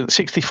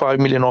 65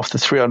 million off the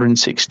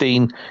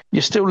 316,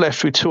 you're still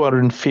left with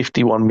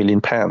 251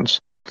 million pounds.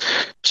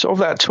 So of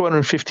that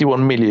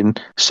 251 million,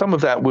 some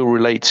of that will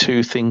relate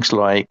to things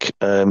like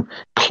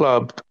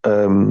club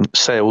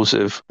sales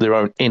of their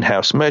own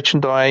in-house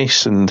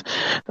merchandise and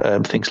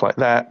things like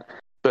that.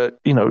 But,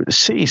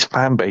 City's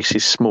fan base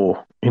is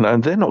small,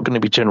 and they're not going to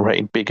be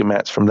generating big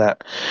amounts from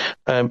that.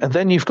 And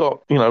then you've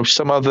got,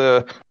 some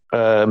other,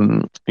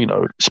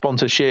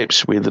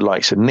 sponsorships with the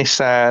likes of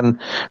Nissan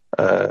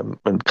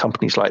and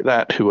companies like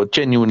that who are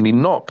genuinely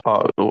not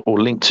part or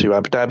linked to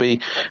Abu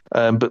Dhabi.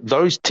 But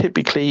those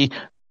typically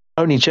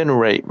only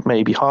generate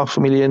maybe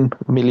 $500,000,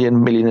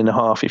 $1 million and a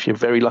half if you're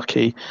very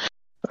lucky.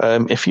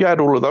 If you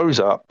add all of those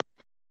up,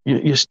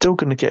 you're still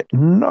going to get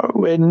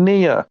nowhere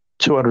near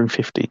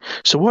 250.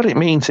 So what it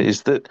means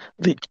is that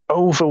the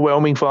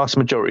overwhelming vast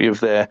majority of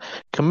their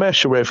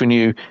commercial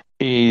revenue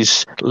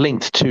is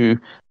linked to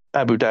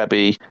Abu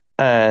Dhabi.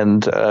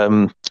 And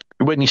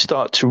when you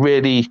start to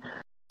really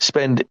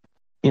spend,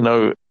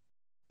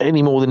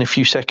 any more than a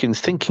few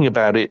seconds thinking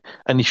about it,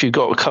 and if you've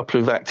got a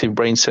couple of active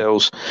brain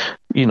cells,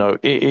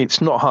 it's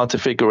not hard to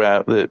figure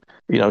out that,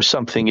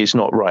 something is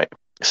not right.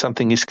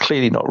 Something is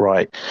clearly not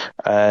right.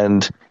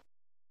 And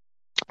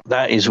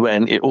that is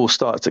when it all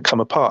starts to come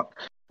apart.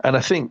 And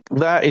I think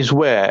that is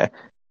where,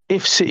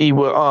 if City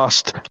were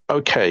asked,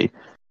 okay,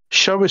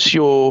 show us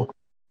your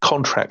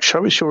contract,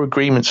 show us your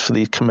agreements for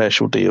these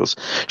commercial deals,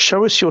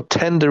 show us your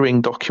tendering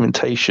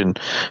documentation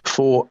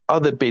for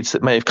other bids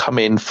that may have come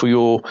in for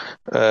your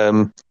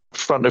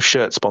front of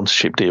shirt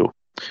sponsorship deal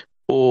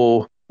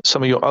or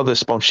some of your other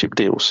sponsorship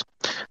deals,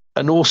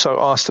 and also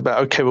asked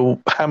about, okay, well,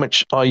 how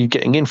much are you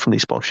getting in from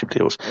these sponsorship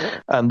deals?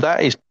 And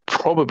that is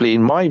probably,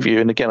 in my view,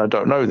 and again, I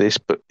don't know this,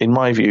 but in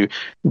my view,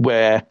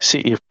 where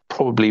City have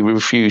probably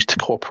refused to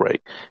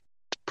cooperate,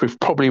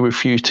 probably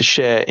refused to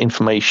share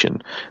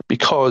information,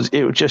 because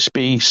it would just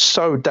be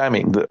so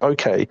damning that,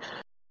 okay,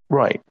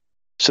 right,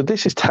 so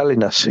this is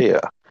telling us here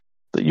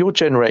that you're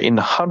generating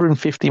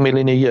 150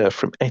 million a year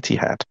from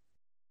Etihad.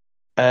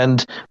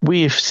 And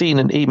we've seen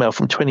an email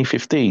from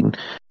 2015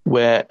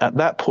 where at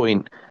that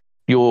point,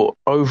 your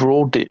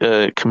overall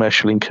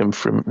commercial income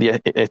from the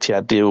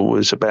Etihad deal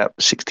was about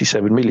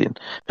 67 million,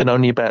 and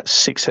only about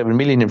 6-7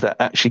 million of that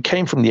actually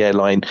came from the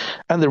airline,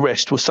 and the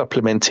rest was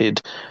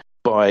supplemented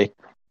by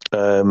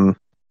the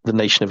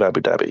nation of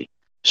Abu Dhabi.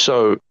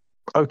 So,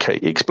 okay,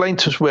 explain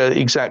to us where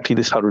exactly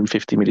this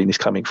 150 million is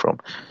coming from.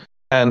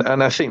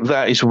 And I think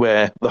that is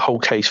where the whole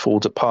case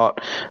falls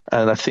apart.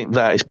 And I think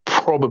that is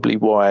probably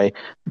why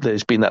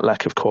there's been that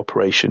lack of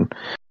cooperation.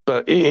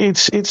 But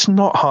it's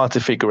not hard to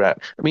figure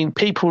out. I mean,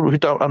 people who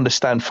don't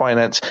understand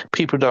finance,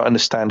 people who don't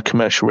understand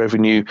commercial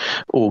revenue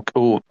or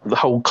the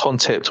whole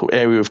concept or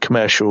area of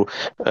commercial,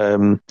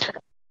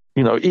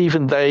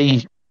 even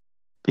they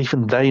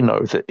even they know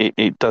that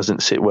it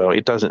doesn't sit well.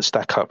 It doesn't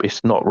stack up.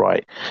 It's not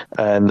right.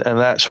 And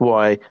that's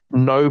why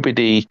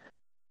nobody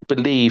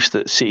believes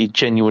that City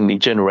genuinely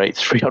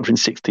generates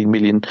 360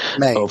 million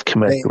of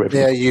commercial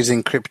revenue. They are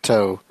using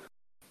crypto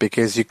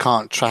because you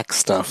can't track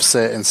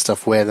certain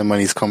stuff, where the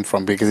money's come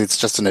from, because it's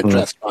just an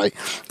address, right?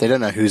 They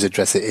don't know whose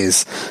address it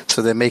is.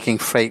 So they're making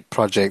fake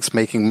projects,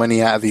 making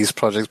money out of these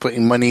projects,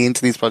 putting money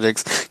into these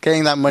projects,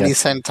 getting that money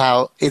sent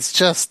out. It's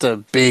just a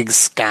big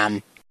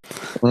scam.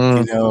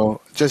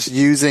 Just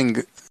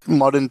using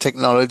modern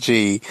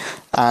technology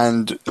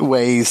and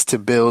ways to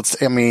build.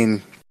 I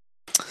mean,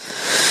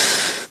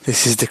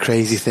 this is the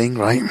crazy thing,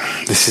 right?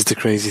 This is the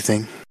crazy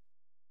thing.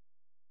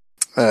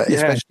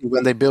 Especially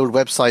when they build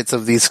websites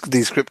of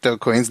these crypto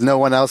coins, no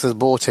one else has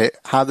bought it.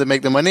 How do they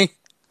make the money?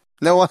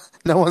 No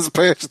one's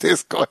purchased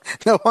this coin.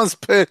 No one's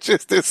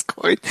purchased this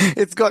coin.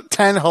 It's got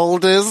 10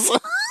 holders,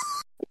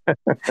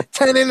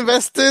 10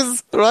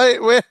 investors,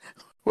 right?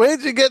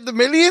 Where'd you get the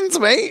millions,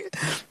 mate?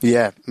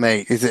 Yeah,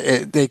 mate.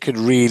 They could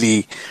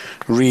really,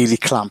 really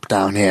clamp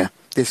down here.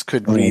 This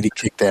could really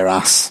kick their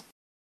ass.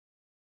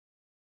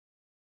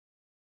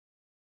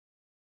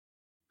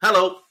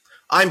 Hello,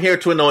 I'm here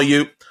to annoy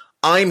you.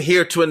 I'm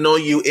here to annoy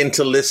you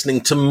into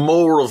listening to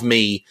more of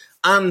me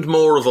and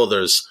more of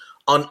others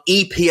on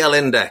EPL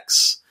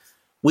Index.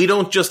 We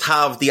don't just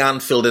have the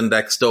Anfield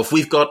Index stuff.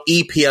 We've got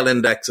EPL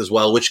Index as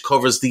well, which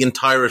covers the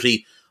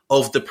entirety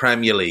of the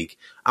Premier League.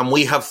 And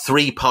we have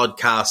 3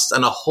 podcasts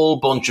and a whole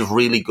bunch of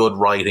really good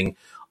writing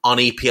on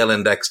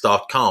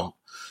EPLindex.com.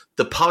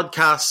 The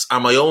podcasts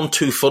are my own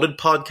Two-Footed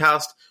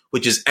podcast,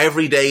 which is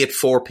every day at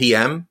 4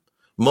 p.m.,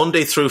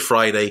 Monday through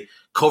Friday,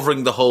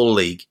 covering the whole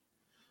league.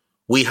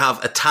 We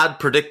have A Tad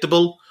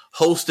Predictable,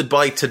 hosted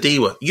by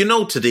Tadiwa. You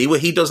know Tadiwa,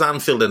 he does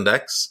Anfield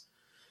Index.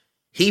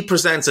 He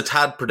presents A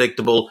Tad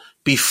Predictable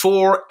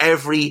before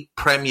every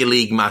Premier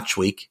League match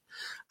week.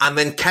 And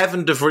then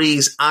Kevin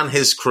DeVries and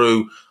his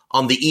crew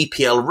on the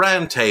EPL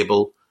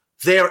Roundtable,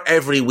 they're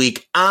every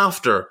week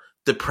after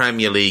the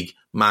Premier League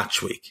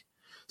match week.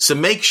 So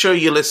make sure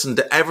you listen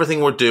to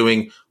everything we're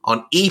doing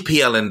on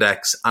EPL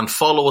Index and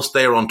follow us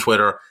there on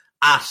Twitter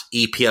at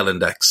EPL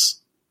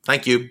Index.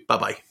 Thank you.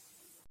 Bye-bye.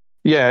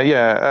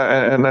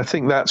 Yeah. And I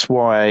think that's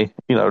why,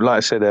 like I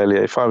said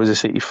earlier, if I was a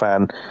City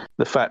fan,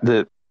 the fact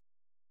that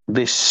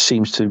this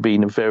seems to have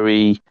been a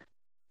very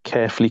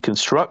carefully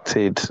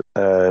constructed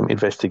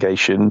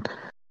investigation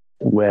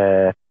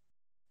where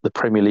the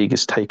Premier League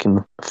has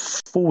taken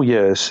 4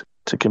 years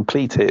to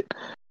complete it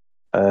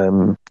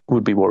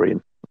would be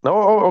worrying. Now,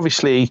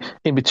 obviously,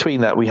 in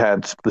between that, we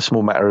had the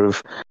small matter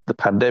of the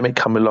pandemic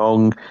come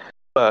along,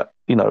 but,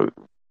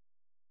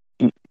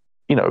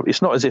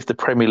 it's not as if the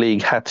Premier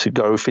League had to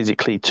go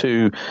physically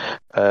to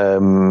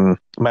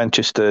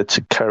Manchester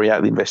to carry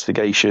out the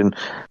investigation.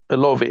 A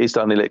lot of it is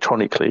done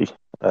electronically.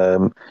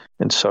 And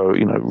so,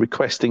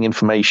 requesting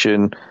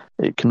information,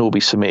 it can all be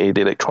submitted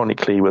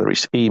electronically, whether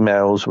it's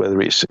emails,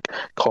 whether it's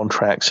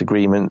contracts,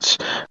 agreements,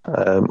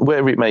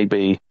 wherever it may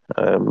be.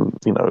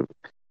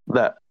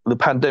 That the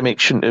pandemic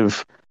shouldn't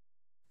have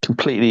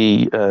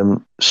completely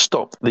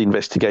stopped the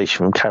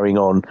investigation from carrying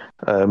on.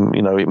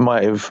 It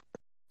might have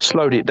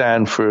slowed it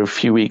down for a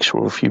few weeks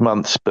or a few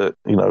months, but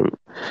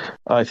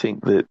I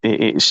think that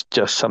it's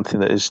just something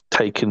that has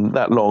taken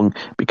that long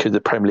because the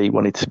Premier League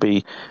wanted to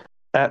be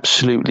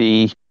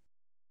absolutely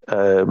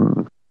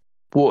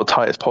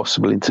watertight as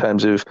possible in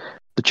terms of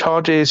the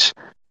charges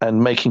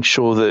and making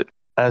sure that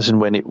as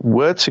and when it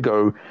were to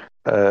go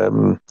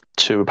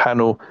to a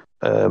panel,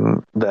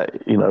 that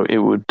it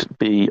would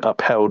be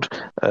upheld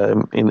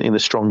in the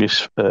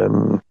strongest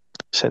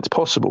sense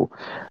possible.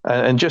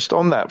 And just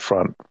on that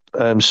front,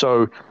 I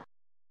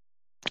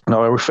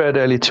referred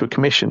earlier to a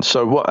commission.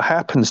 So what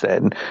happens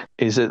then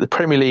is that the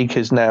Premier League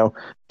has now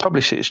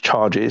published its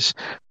charges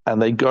and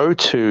they go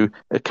to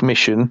a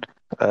commission,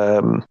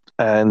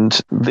 and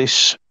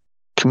this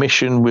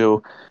commission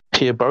will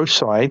hear both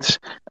sides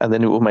and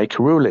then it will make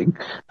a ruling.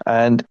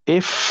 And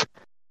if,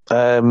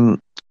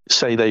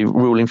 say they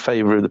rule in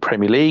favour of the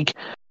Premier League,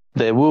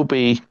 there will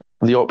be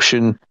the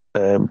option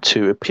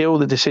to appeal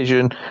the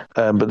decision,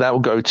 but that will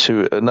go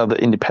to another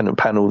independent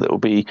panel that will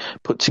be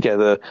put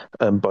together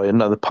by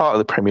another part of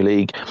the Premier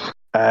League.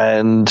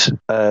 And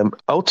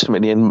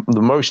ultimately, and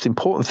the most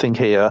important thing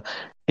here,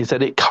 is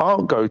that it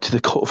can't go to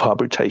the Court of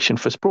Arbitration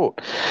for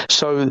Sport.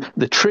 So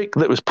the trick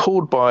that was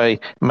pulled by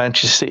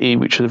Manchester City,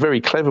 which was a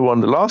very clever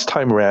one the last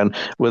time around,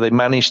 where they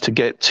managed to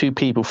get 2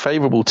 people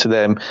favourable to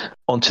them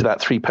onto that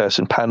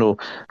 3-person panel,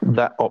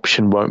 that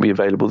option won't be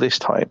available this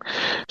time.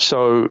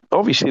 So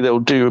obviously they'll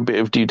do a bit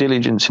of due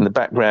diligence in the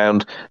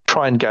background,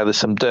 try and gather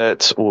some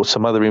dirt or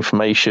some other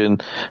information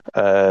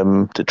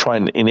to try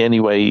and in any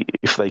way,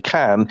 if they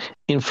can,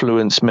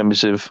 influence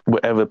members of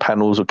whatever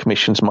panels or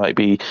commissions might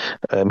be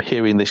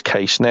hearing this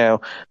case now.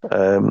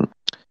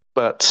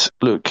 But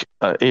look,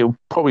 it'll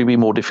probably be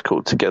more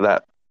difficult to get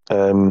that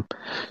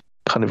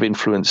kind of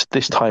influence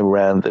this time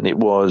around than it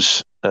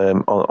was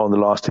on the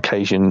last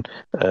occasion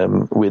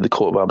with the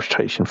Court of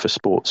Arbitration for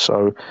Sport.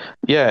 So,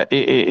 yeah,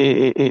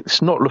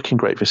 it's not looking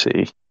great for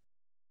City.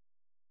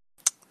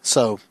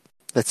 So,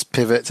 let's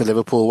pivot to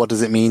Liverpool. What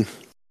does it mean?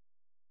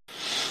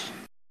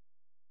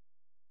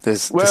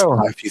 There's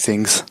quite a few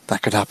things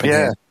that could happen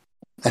here.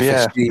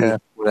 FSG,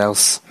 what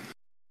else?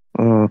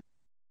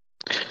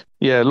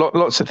 Yeah,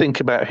 lots to think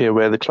about here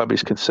where the club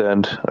is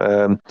concerned.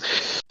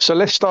 So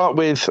let's start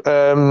with,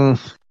 are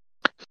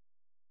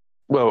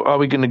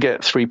we going to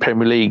get 3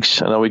 Premier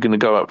Leagues, and are we going to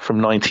go up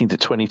from 19 to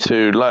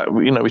 22? Like,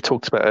 we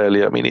talked about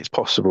earlier, I mean, it's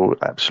possible.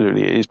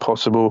 Absolutely, it is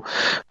possible.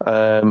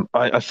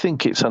 I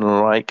think it's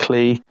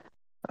unlikely.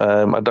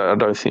 I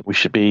don't think we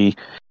should be,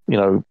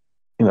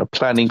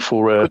 planning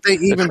for a... Could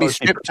they even be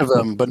stripped of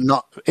them, but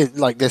not...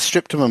 they're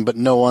stripped of them, but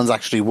no one's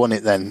actually won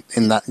it then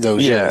in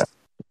those years?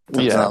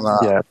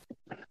 Yeah.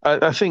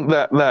 I think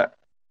that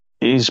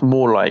is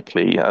more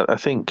likely. I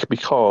think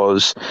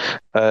because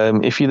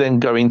if you then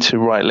go into,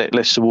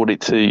 let's award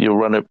it to your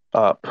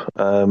runner-up,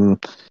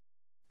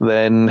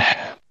 then,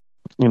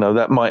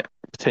 that might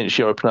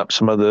potentially open up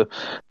some other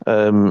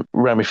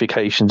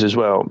ramifications as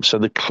well. So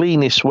the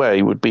cleanest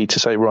way would be to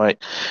say, right,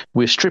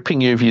 we're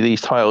stripping you of these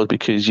titles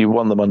because you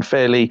won them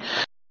unfairly,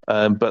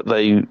 but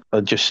they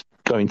are just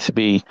going to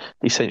be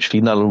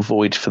essentially null and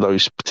void for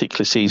those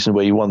particular seasons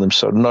where you won them.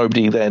 So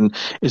nobody then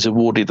is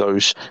awarded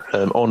those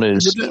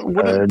honours.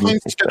 Wouldn't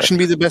point deduction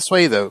be the best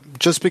way, though?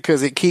 Just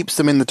because it keeps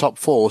them in the top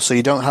 4, so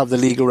you don't have the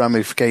legal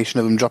ramification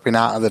of them dropping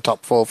out of the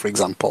top 4, for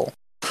example.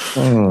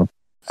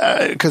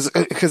 Because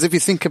if you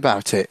think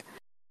about it,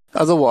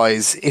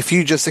 otherwise, if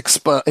you just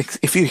expel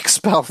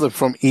them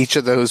from each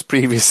of those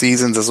previous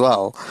seasons as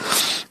well,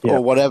 or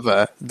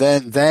whatever,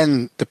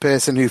 then the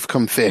person who've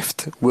come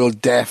 5th will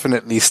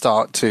definitely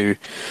start to,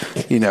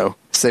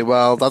 say,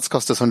 well, that's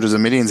cost us hundreds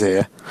of millions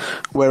here.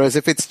 Whereas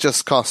if it's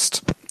just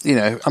cost,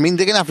 they're going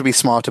to have to be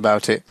smart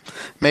about it.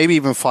 Maybe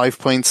even 5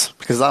 points,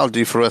 because that'll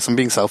do for us. I'm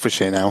being selfish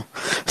here now.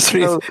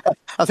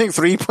 I think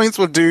 3 points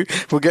will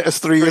get us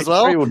 3 as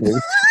well. 3 will do.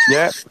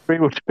 Yeah, 3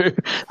 will do.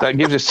 That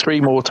gives us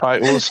 3 more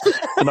titles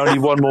and only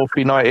 1 more for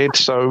United.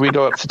 So we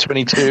go up to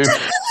 22,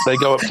 they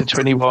go up to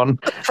 21,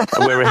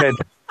 and we're ahead.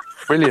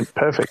 Brilliant,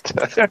 perfect.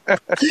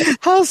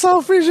 How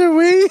selfish are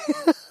we?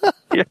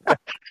 Yeah.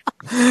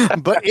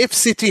 But if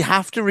City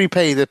have to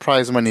repay the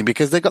prize money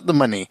because they got the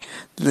money,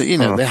 they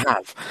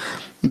have,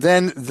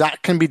 then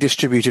that can be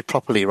distributed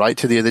properly, right,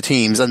 to the other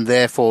teams, and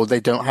therefore they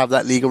don't have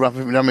that legal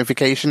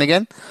ramification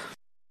again.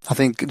 I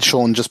think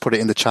Sean just put it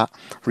in the chat.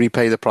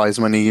 Repay the prize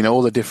money,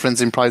 all the difference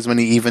in prize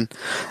money even,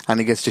 and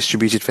it gets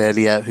distributed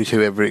fairly out to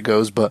whoever it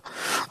goes. But,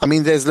 I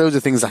mean, there's loads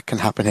of things that can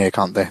happen here,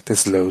 can't there?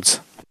 There's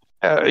loads.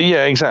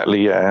 Yeah,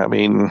 exactly, yeah. I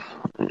mean,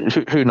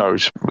 who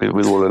knows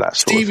with all of that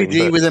sort of thing. Stevie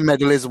G with a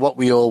medal is what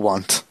we all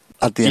want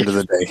at the end of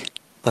the day.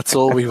 That's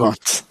all we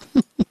want.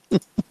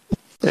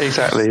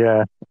 Exactly,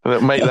 yeah.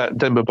 Make that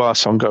Demba Ba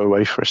song go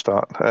away for a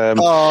start.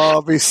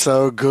 It'd be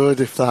so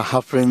good if that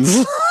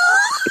happens.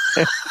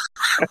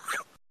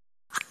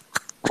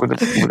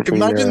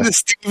 Imagine the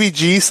Stevie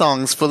G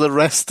songs for the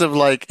rest of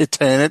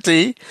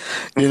eternity.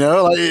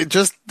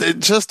 Just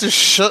to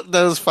shut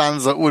those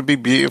fans up would be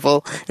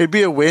beautiful. It'd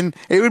be a win.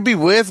 It would be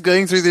worth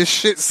going through this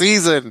shit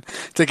season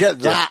to get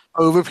that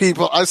over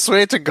people. I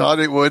swear to God,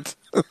 it would.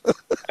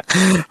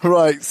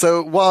 Right.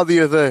 So, have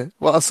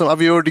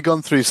you already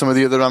gone through some of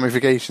the other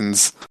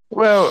ramifications?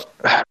 Well,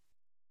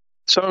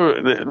 so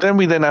then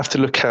we have to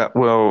look at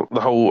the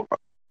whole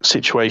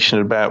situation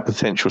about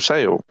potential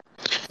sale.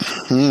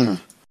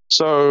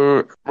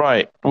 So,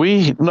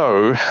 we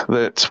know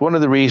that one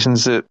of the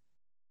reasons that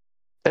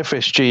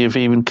FSG have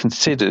even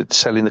considered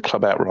selling the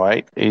club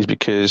outright is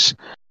because,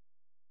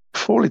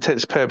 for all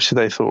intents and purposes,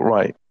 they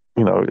thought,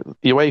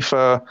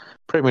 UEFA,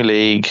 Premier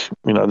League,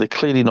 they're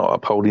clearly not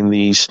upholding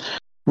these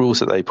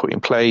rules that they put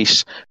in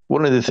place.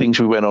 One of the things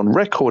we went on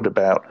record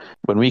about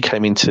when we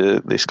came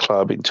into this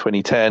club in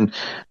 2010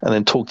 and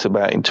then talked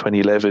about in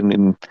 2011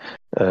 in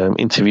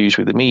interviews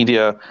with the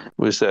media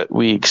was that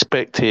we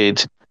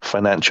expected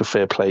financial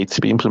fair play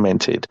to be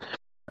implemented.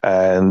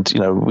 And,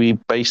 we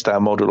based our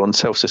model on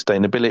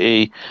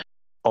self-sustainability,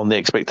 on the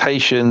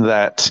expectation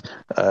that,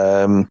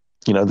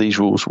 these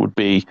rules would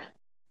be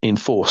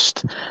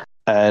enforced.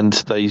 And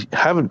they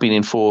haven't been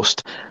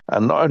enforced.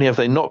 And not only have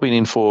they not been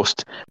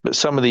enforced, but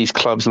some of these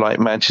clubs like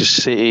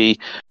Manchester City,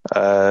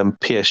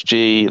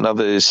 PSG and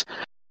others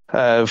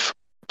have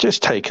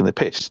just taken the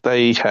piss.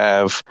 They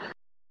have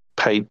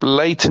paid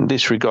blatant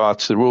disregard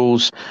to the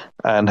rules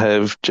and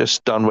have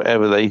just done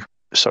whatever they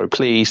so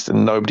pleased,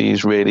 and nobody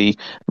has really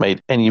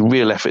made any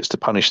real efforts to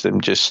punish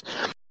them, just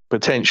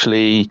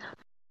potentially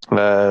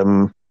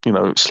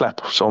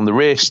slaps on the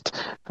wrist,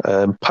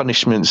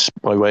 punishments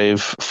by way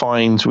of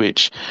fines,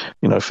 which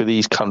for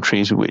these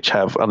countries which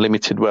have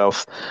unlimited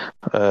wealth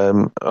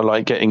are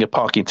like getting a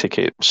parking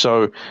ticket.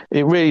 So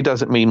it really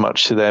doesn't mean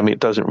much to them.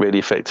 It doesn't really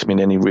affect them in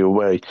any real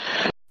way.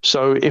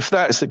 So if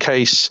that's the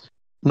case,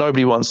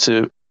 nobody wants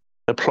to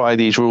apply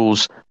these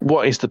rules.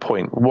 What is the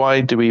point?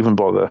 Why do we even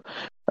bother?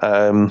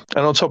 And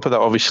on top of that,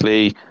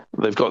 obviously,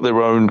 they've got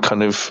their own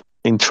kind of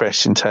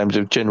interests in terms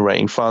of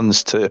generating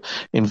funds to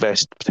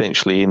invest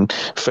potentially in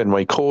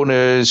Fenway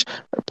Corners,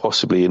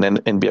 possibly an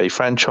NBA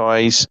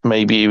franchise,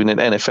 maybe even an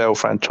NFL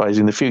franchise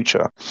in the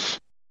future.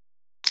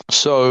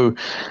 So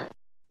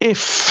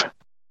if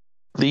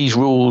these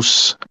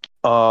rules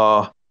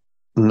are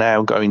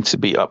now going to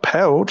be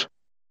upheld,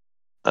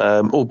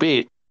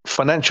 albeit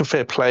financial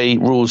fair play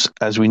rules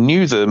as we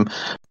knew them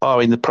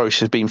are in the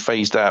process of being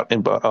phased out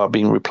and are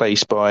being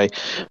replaced by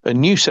a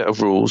new set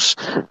of rules,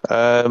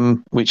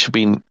 which have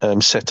been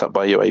set up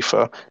by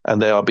UEFA,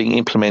 and they are being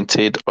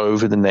implemented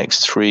over the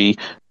next 3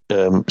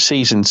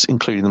 seasons,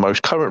 including the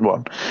most current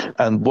one.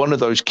 And one of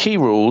those key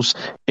rules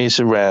is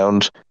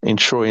around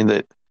ensuring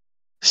that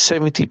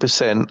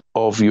 70%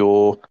 of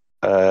your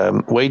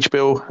wage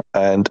bill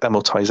and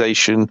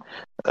amortization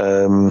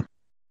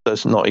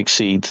does not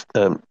exceed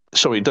more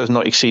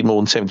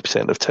than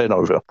 70% of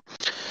turnover,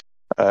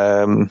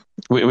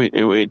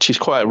 which is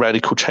quite a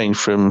radical change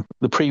from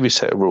the previous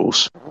set of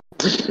rules.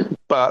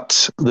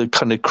 But the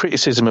kind of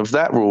criticism of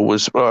that rule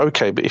was, well,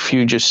 okay, but if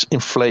you just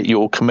inflate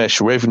your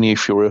commercial revenue,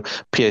 if you're a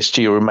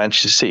PSG or a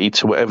Manchester City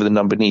to whatever the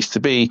number needs to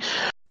be,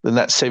 then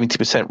that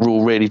 70%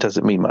 rule really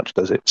doesn't mean much,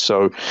 does it?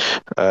 So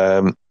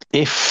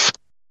if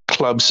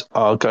clubs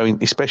are going,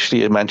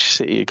 especially at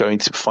Manchester City, are going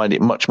to find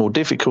it much more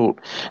difficult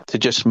to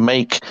just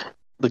make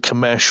the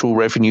commercial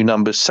revenue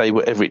numbers say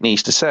whatever it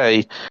needs to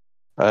say,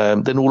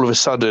 then all of a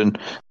sudden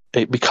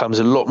it becomes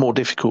a lot more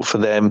difficult for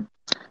them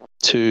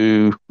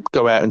to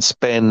go out and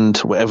spend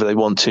whatever they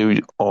want to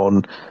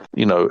on,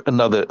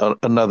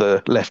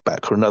 another left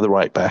back or another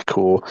right back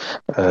or,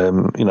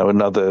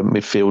 another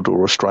midfielder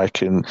or a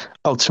striker, and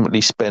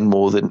ultimately spend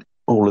more than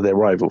all of their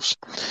rivals.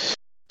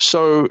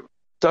 So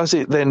does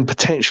it then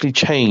potentially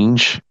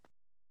change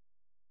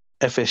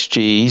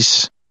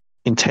FSG's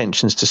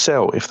intentions to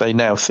sell if they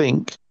now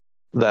think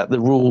that the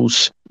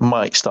rules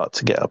might start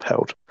to get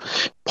upheld?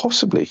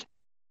 Possibly.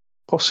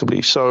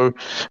 So,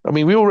 I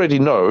mean, we already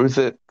know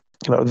that,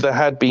 there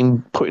had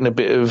been putting a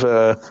bit of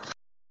a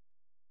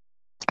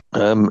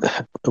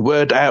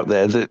word out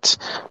there that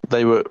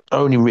they were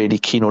only really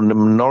keen on the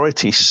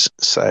minority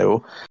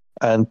sale.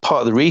 And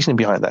part of the reasoning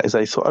behind that is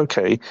they thought,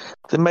 okay,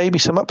 there may be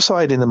some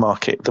upside in the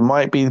market. There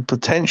might be the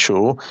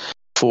potential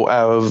for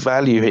our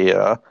value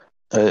here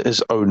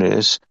as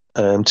owners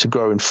to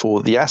grow and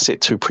for the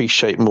asset to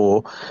appreciate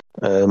more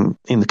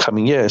in the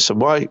coming years. So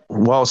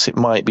whilst it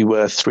might be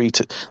worth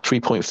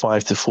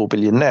 3.5 to 4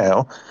 billion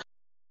now,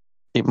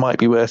 it might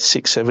be worth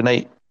 6, 7,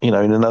 8, in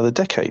another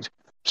decade.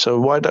 So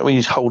why don't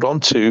we hold on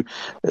to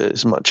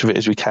as much of it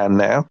as we can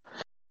now,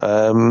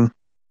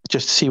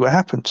 just to see what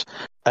happens?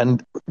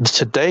 And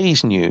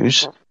today's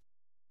news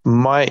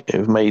might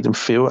have made them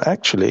feel,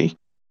 actually,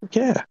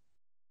 yeah,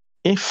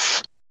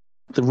 if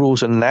the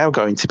rules are now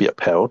going to be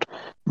upheld,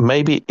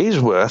 maybe it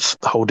is worth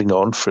holding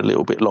on for a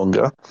little bit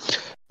longer.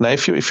 Now,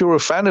 if you're a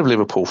fan of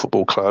Liverpool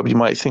Football Club, you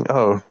might think,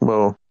 oh,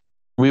 well,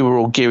 we were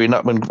all gearing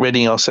up and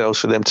readying ourselves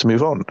for them to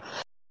move on.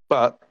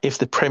 But if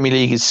the Premier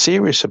League is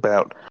serious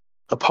about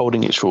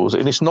upholding its rules,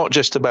 and it's not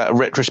just about a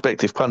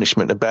retrospective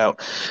punishment about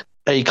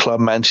a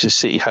club, Manchester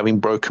City, having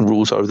broken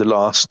rules over the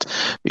last,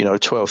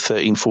 12,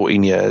 13,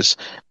 14 years,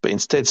 but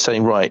instead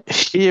saying, right,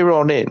 here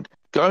on in,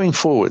 going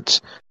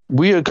forwards,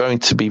 we are going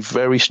to be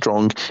very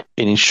strong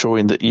in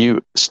ensuring that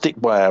you stick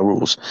by our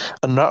rules.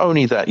 And not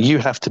only that, you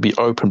have to be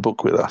open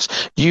book with us.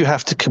 You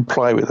have to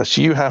comply with us.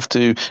 You have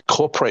to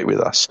cooperate with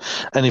us.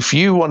 And if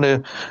you want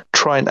to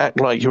try and act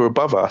like you're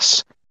above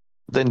us,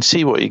 then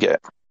see what you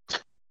get.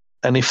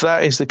 And if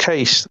that is the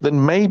case,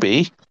 then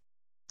maybe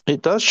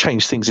it does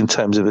change things in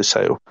terms of the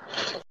sale.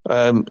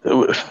 I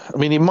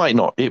mean, it might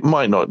not.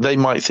 They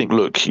might think,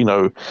 look,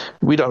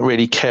 we don't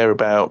really care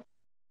about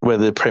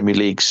whether the Premier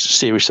League's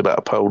serious about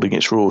upholding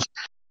its rules.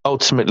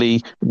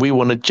 Ultimately, we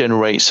want to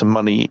generate some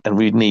money and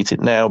we need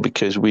it now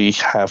because we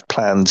have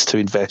plans to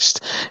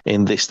invest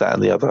in this, that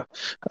and the other.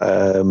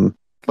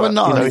 Well,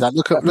 not only that,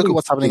 look at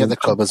what's happening at the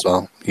club as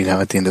well.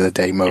 At the end of the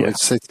day, Mo,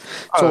 it's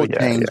all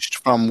changed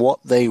from what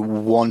they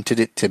wanted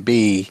it to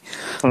be.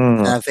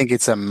 And I think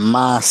it's a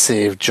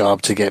massive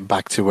job to get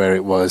back to where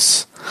it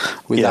was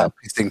without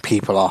pissing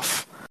people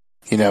off.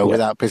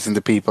 Without pissing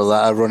the people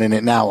that are running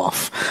it now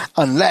off.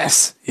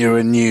 Unless you're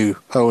a new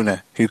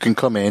owner who can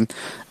come in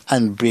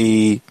and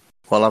be,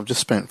 well, I've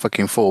just spent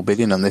fucking 4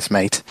 billion on this,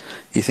 mate.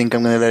 You think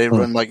I'm going to let it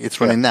run like it's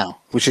running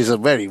now? Which is a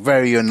very,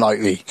 very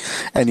unlikely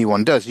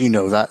anyone does.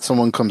 That.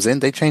 Someone comes in,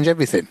 they change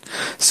everything.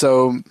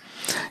 So,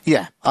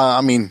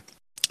 I mean,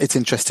 it's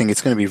interesting.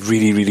 It's going to be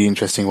really, really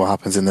interesting what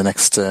happens in the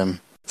next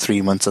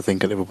 3 months, I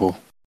think, at Liverpool.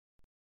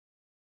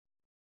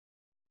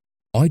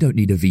 I don't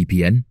need a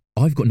VPN.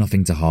 I've got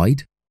nothing to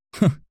hide.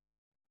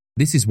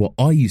 This is what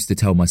I used to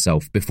tell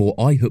myself before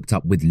I hooked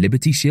up with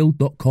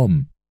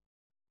LibertyShield.com.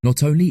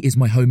 Not only is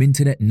my home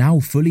internet now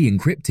fully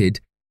encrypted,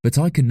 but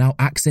I can now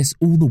access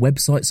all the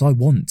websites I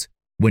want,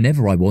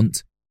 whenever I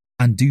want,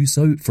 and do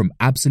so from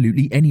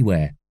absolutely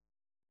anywhere.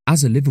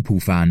 As a Liverpool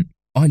fan,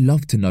 I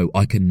love to know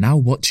I can now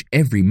watch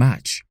every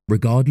match,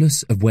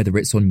 regardless of whether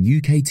it's on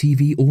UK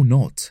TV or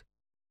not.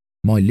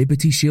 My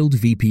Liberty Shield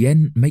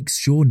VPN makes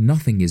sure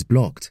nothing is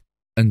blocked,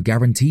 and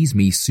guarantees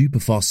me super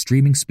fast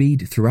streaming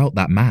speed throughout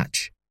that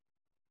match.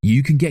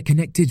 You can get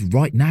connected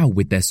right now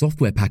with their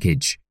software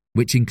package,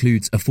 which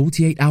includes a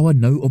 48-hour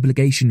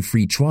no-obligation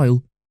free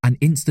trial and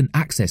instant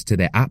access to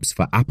their apps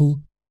for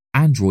Apple,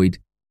 Android,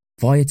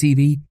 Fire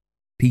TV,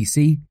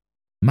 PC,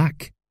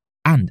 Mac,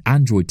 and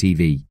Android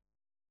TV.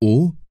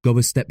 Or go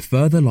a step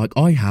further like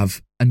I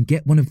have and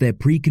get one of their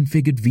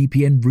pre-configured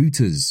VPN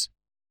routers.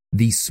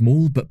 These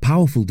small but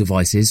powerful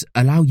devices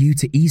allow you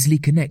to easily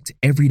connect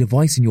every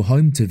device in your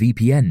home to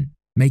VPN,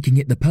 making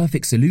it the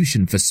perfect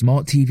solution for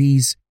smart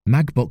TVs,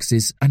 mag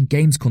boxes, and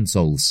games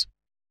consoles.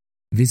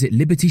 Visit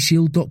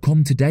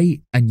libertyshield.com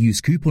today and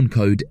use coupon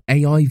code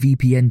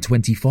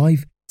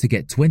AIVPN25 to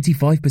get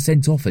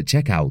 25% off at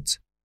checkout.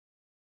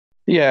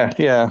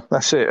 Yeah,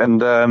 that's it.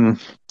 And,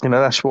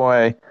 that's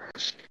why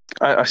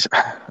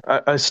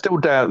I still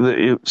doubt that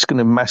it's going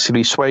to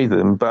massively sway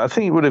them, but I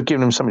think it would have given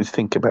them something to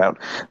think about.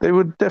 They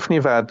would definitely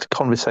have had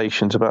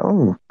conversations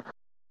about,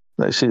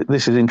 this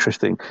is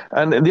interesting.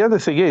 And the other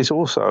thing is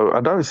also,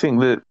 I don't think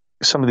that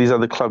some of these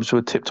other clubs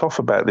were tipped off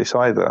about this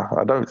either.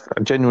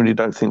 I genuinely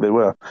don't think they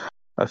were.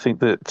 I think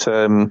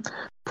that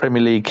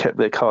Premier League kept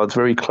their cards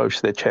very close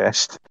to their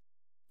chest.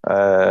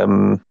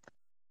 And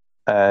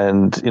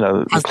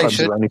as they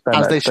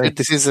should.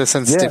 This is a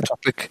sensitive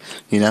topic.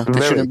 They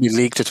shouldn't be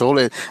leaked at all.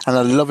 And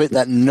I love it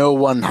that no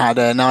one had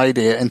an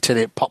idea until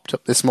it popped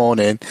up this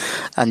morning.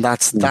 And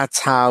that's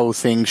how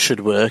things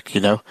should work.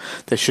 There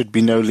should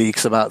be no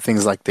leaks about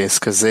things like this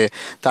because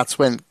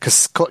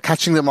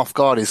catching them off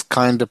guard is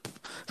kind of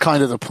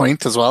the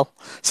point as well.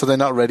 So they're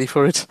not ready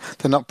for it.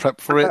 They're not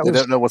prepped for it. They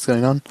don't know what's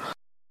going on.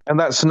 And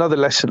that's another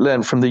lesson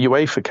learned from the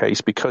UEFA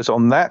case, because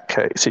on that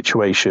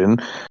situation,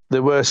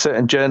 there were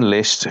certain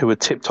journalists who were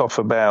tipped off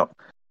about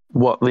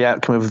what the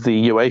outcome of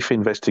the UEFA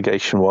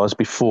investigation was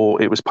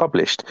before it was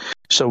published.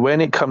 So when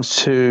it comes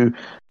to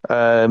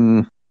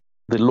the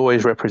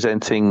lawyers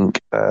representing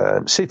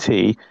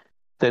City,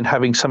 then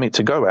having something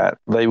to go at,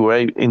 they were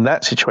in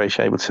that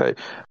situation able to say,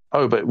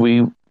 but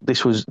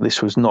this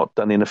was not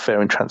done in a fair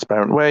and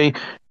transparent way.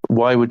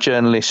 Why were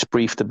journalists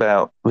briefed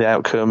about the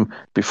outcome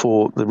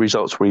before the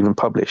results were even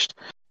published?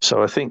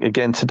 So I think,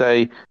 again,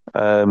 today,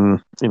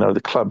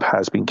 the club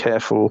has been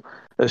careful.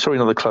 Sorry,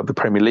 not the club, the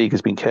Premier League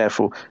has been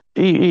careful.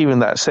 Even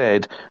that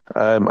said,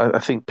 I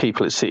think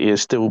people at City are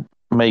still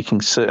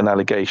making certain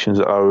allegations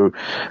that,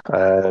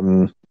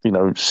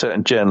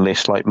 certain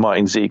journalists like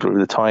Martin Ziegler of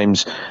the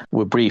Times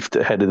were briefed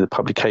ahead of the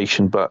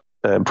publication, but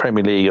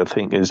Premier League, I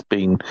think, has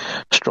been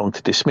strong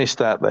to dismiss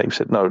that. They've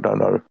said, no.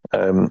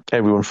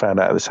 Everyone found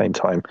out at the same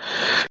time.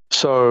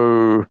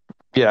 So,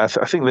 I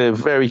think they're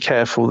very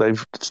careful.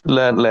 They've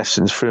learned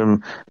lessons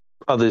from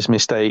others'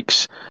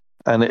 mistakes.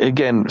 And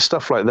again,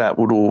 stuff like that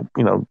would all,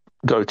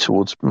 go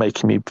towards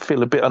making me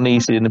feel a bit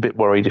uneasy and a bit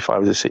worried if I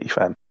was a City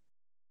fan.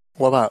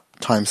 What about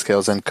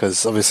timescales then?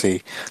 Because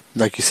obviously,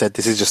 like you said,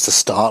 this is just a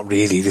start,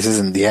 really. This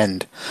isn't the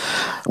end.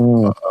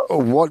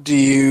 What do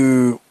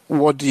you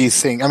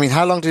think? I mean,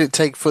 how long did it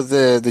take for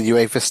the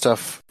UEFA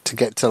stuff to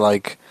get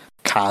to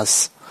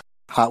CAS?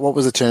 What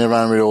was the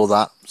turnaround with all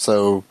that?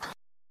 So,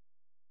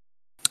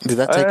 did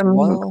that take a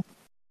while?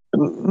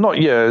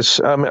 Not years.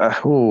 Off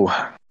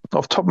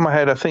the top of my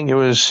head, I think it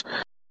was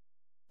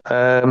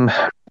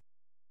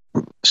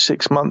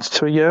 6 months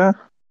to a year.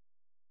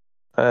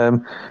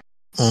 It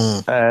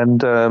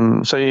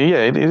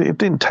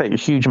didn't take a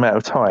huge amount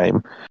of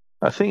time.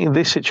 I think in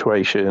this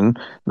situation,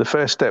 the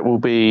first step will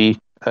be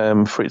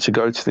for it to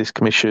go to this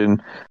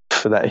commission,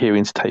 for that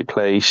hearing to take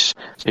place.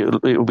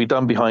 It will be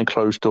done behind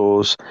closed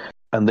doors,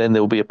 and then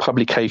there will be a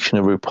publication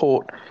of a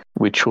report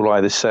which will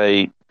either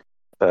say,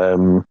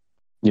 the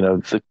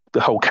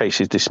whole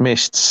case is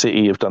dismissed,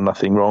 City have done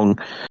nothing wrong,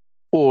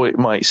 or it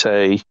might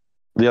say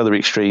the other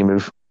extreme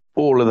of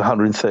all of the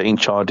 113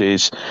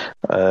 charges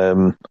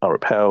are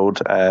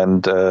upheld,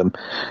 and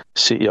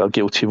City are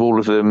guilty of all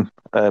of them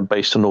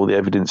based on all the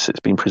evidence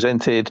that's been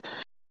presented,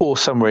 or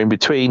somewhere in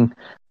between.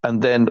 And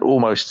then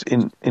almost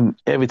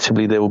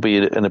inevitably there will be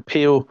an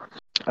appeal,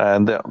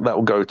 and that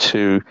will go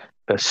to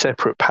a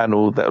separate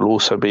panel that will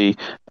also be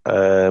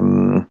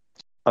under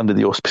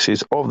the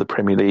auspices of the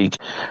Premier League.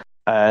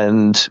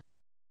 And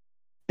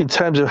in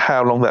terms of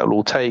how long that will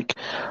all take,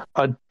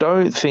 I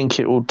don't think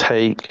it will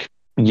take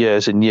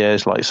years and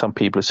years like some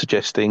people are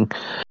suggesting.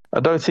 I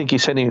don't think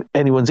it's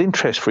anyone's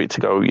interest for it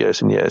to go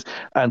years and years.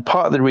 And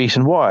part of the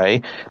reason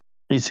why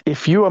is,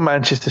 if you are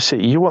Manchester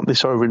City, you want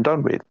this over and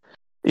done with.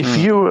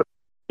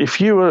 If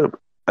you were,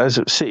 as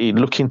a City,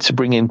 looking to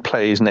bring in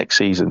players next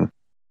season,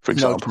 for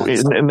example,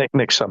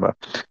 next summer,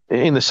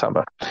 in the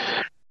summer,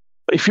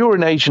 if you're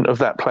an agent of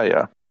that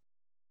player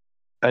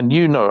and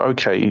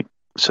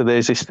so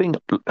there's this thing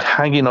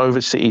hanging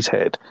over City's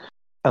head,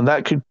 and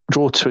that could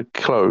draw to a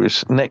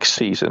close next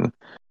season,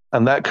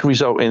 and that could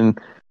result in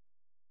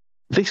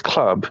this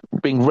club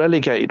being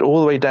relegated all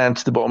the way down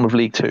to the bottom of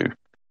League Two.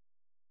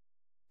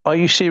 Are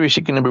you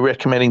seriously going to be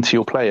recommending to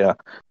your player,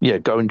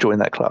 go and join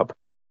that club?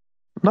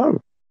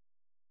 No.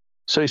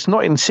 So it's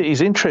not in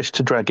City's interest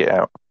to drag it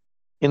out.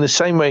 in the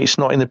same way it's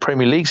not in the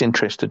Premier League's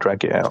interest to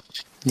drag it out.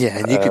 Yeah,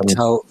 and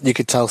you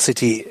could tell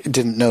City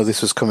didn't know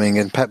this was coming,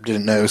 and Pep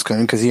didn't know it was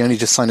coming because he only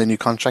just signed a new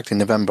contract in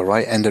November,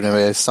 right? End of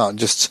November, start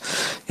just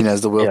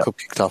as the World Cup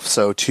kicked off.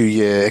 So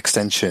 2-year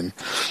extension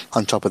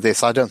on top of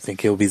this. I don't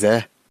think he'll be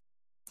there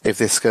if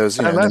this goes.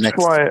 And that's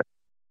why.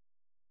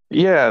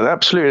 Yeah,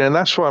 absolutely, and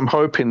that's why I'm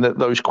hoping that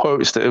those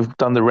quotes that have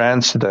done the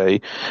rounds today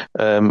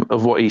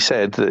of what he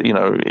said, that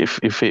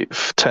if it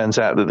turns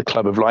out that the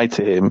club have lied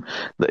to him,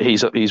 that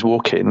he's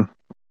walking.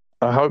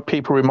 I hope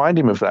people remind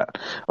him of that.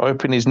 I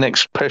hope in his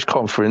next press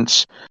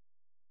conference,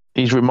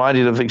 he's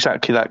reminded of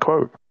exactly that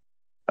quote.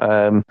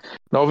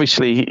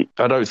 Obviously,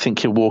 I don't think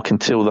he'll walk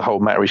until the whole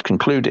matter is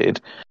concluded,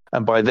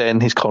 and by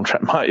then his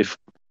contract might have,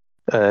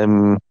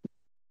 been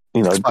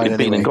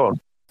and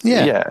gone.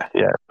 Yeah.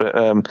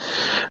 But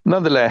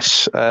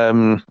nonetheless,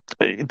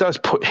 it does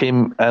put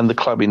him and the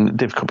club in a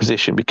difficult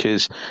position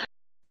because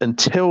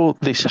until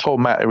this whole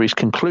matter is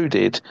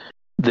concluded,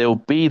 there'll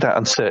be that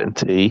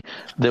uncertainty.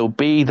 There'll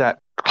be that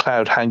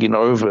cloud hanging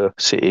over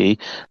City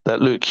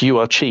that, look, you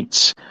are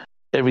cheats.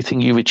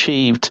 Everything you've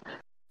achieved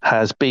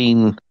has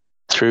been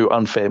through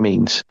unfair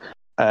means.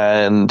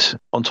 And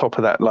on top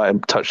of that, like I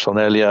touched on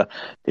earlier,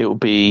 it will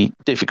be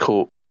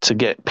difficult to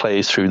get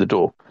players through the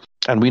door.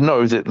 And we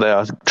know that they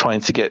are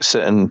trying to get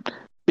certain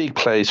big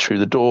players through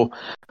the door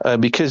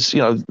because,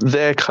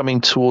 they're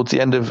coming towards the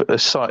end of a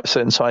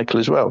certain cycle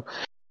as well.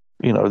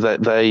 That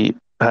they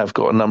have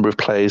got a number of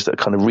players that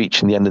are kind of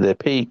reaching the end of their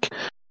peak.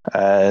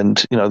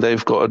 And,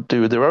 they've got to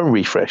do their own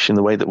refresh in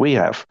the way that we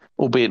have,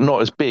 albeit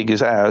not as big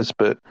as ours,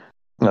 but,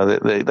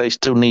 they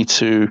still need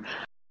to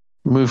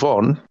move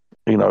on,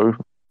 a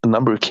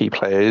number of key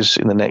players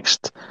in the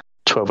next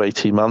 12,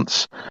 18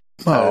 months.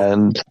 Oh.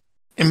 And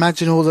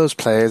imagine all those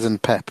players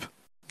and Pep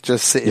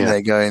just sitting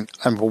there going,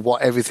 and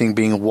everything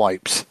being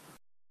wiped.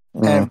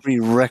 Every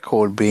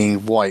record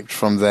being wiped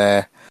from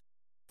their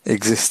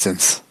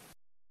existence.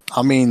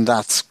 I mean,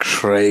 that's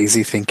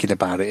crazy thinking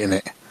about it, isn't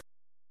it?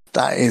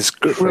 That is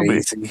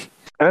crazy.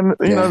 And,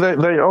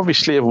 they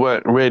obviously have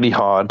worked really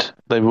hard.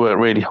 They've worked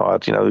really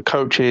hard, the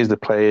coaches, the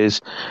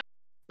players.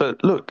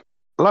 But look,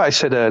 like I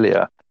said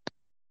earlier,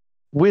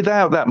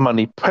 without that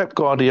money, Pep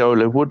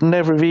Guardiola would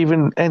never have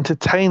even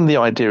entertained the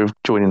idea of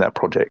joining that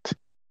project.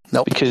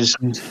 Nope. Because,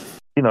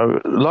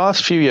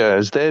 last few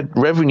years, their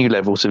revenue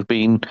levels have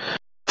been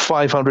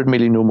 500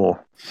 million or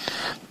more.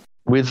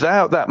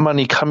 Without that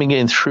money coming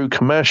in through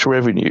commercial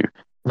revenue,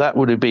 that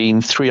would have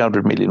been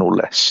 300 million or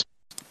less.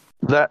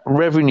 That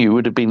revenue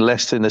would have been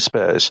less than the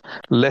Spurs,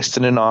 less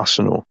than an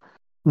Arsenal.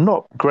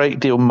 Not a great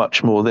deal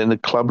much more than a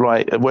club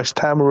like West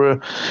Ham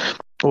or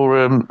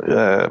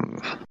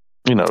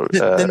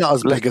they're not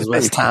as big as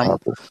West Ham.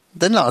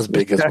 They're not as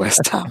big as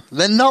West Ham.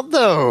 They're not,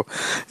 though.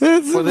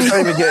 Well, they don't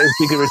even get as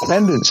big a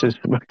attendance as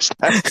West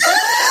Ham.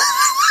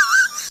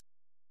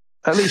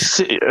 At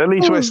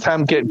least West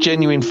Ham get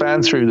genuine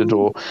fans through the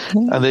door,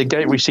 and their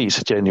gate receipts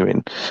are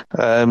genuine.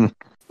 Now,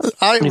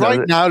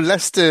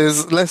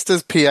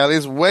 Leicester's PL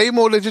is way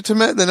more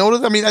legitimate than all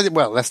of them. I mean,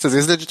 Leicester's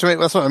is legitimate.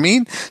 That's what I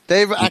mean.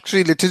 They've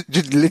actually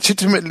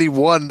legitimately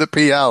won the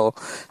PL,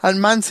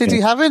 and Man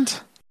City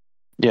haven't.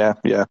 Yeah,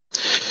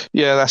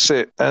 that's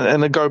it.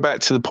 And to go back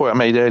to the point I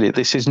made earlier,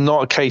 this is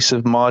not a case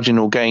of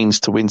marginal gains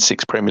to win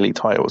 6 Premier League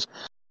titles.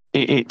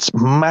 It's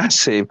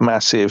massive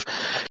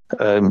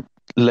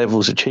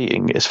levels of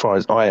cheating as far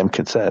as I am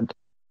concerned.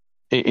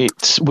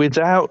 It's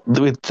without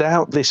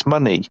this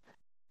money,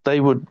 they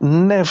would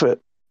never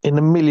in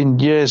a million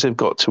years have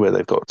got to where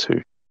they've got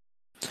to.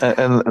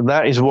 And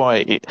that is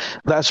why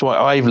that's why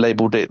I've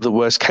labelled it the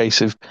worst case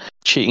of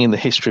cheating in the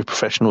history of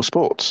professional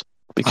sports.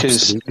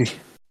 Because absolutely.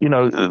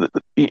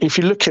 If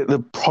you look at the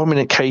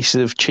prominent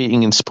cases of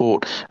cheating in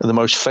sport, and the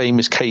most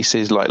famous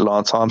cases like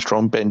Lance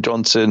Armstrong, Ben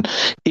Johnson,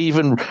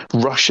 even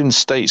Russian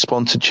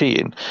state-sponsored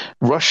cheating,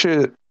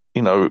 Russia,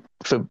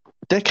 for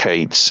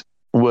decades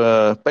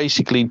were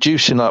basically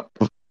juicing up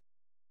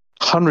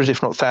hundreds,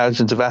 if not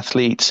thousands, of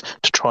athletes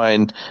to try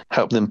and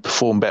help them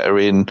perform better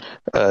in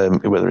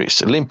whether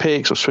it's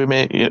Olympics or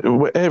swimming,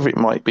 whatever it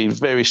might be,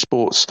 various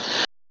sports.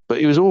 But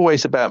it was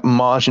always about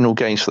marginal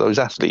gains for those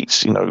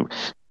athletes,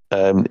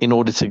 in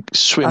order to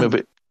swim a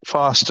bit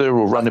faster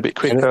or run a bit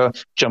quicker,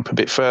 jump a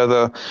bit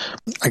further.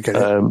 I get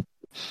it.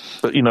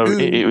 But,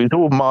 it was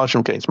all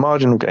marginal gains.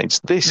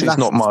 This is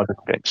not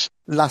marginal gains.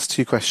 Last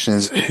 2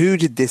 questions. Who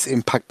did this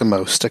impact the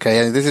most? Okay,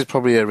 and this is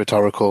probably a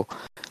rhetorical.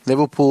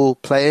 Liverpool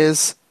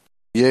players,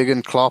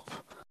 Jurgen Klopp,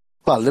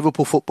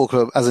 Liverpool Football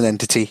Club as an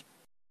entity.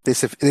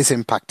 This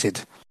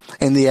impacted.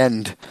 In the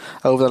end,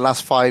 over the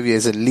last 5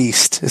 years at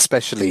least,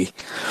 especially.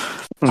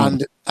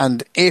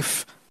 And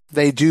if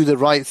they do the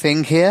right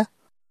thing here,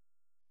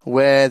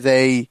 where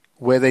they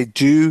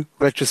do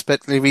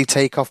retrospectively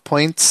take off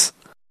points,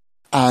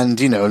 and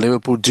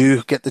Liverpool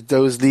do get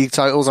those league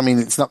titles. I mean,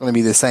 it's not going to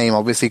be the same,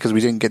 obviously, because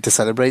we didn't get to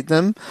celebrate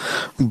them.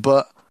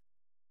 But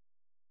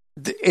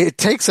it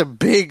takes a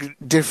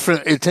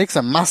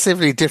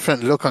massively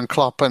different look on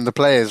Klopp and the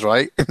players,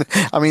 right?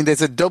 I mean,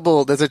 there's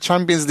a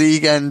Champions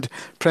League and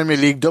Premier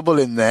League double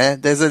in there.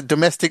 There's a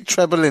domestic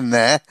treble in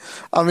there.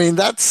 I mean,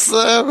 that's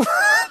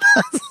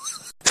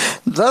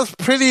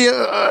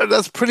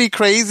pretty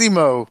crazy,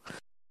 Mo.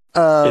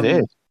 It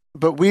is.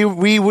 But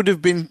we would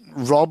have been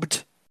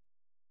robbed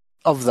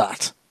of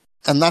that.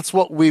 And that's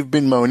what we've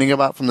been moaning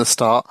about from the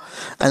start.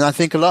 And I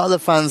think a lot of the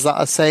fans that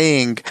are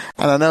saying,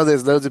 and I know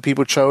there's loads of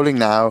people trolling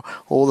now,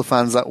 all the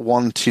fans that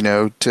want,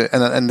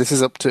 and this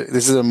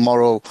is a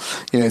moral,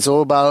 it's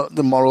all about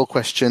the moral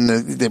question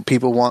that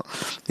people want,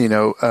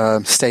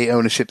 state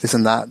ownership, this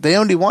and that. They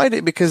only wanted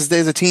it because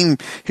there's a team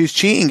who's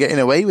cheating getting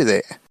away with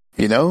it.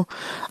 And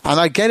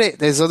I get it.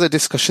 There's other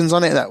discussions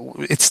on it that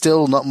it's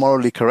still not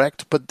morally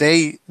correct, but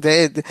the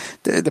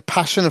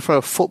passion for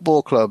a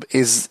football club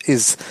is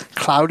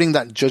clouding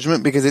that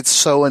judgment because it's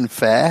so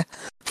unfair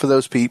for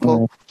those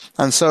people.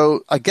 And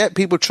so I get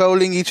people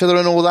trolling each other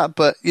and all that,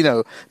 but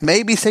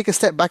maybe take a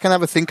step back and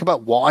have a think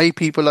about why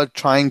people are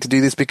trying to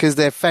do this, because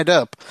they're fed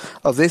up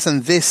of this,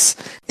 and this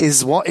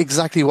is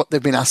exactly what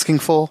they've been asking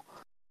for.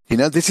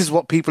 This is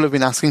what people have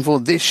been asking for,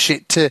 this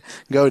shit to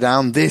go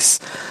down, this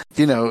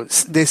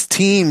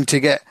team to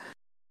get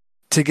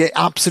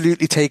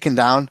absolutely taken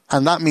down.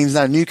 And that means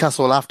now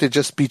Newcastle will have to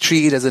just be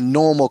treated as a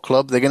normal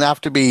club. They're going to have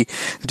to be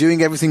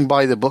doing everything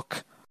by the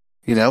book,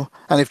 and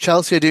if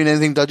Chelsea are doing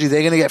anything dodgy,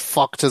 they're going to get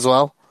fucked as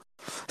well.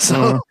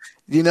 So,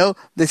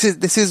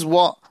 this is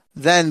what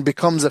then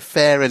becomes a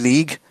fairer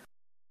league.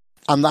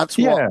 And that's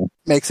what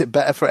makes it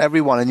better for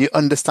everyone. And you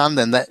understand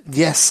then that,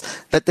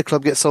 yes, let the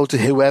club get sold to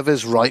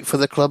whoever's right for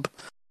the club,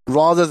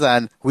 rather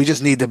than we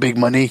just need the big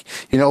money.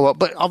 You know what?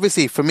 But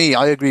obviously, for me,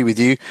 I agree with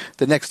you.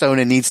 The next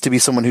owner needs to be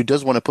someone who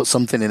does want to put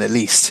something in, at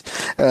least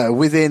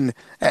within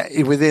the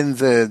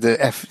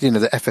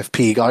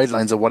FFP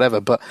guidelines or whatever.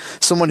 But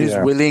someone who's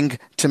willing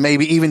to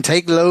maybe even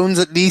take loans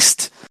at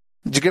least.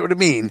 Do you get what I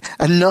mean?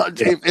 And not,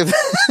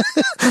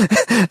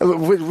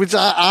 which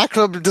our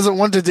club doesn't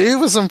want to do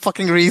for some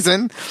fucking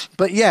reason.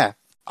 But yeah,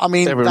 I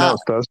mean, everyone else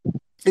does.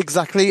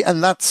 Exactly.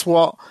 And that's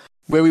where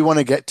we want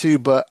to get to.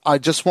 But I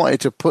just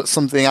wanted to put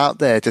something out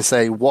there to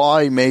say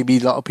why maybe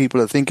a lot of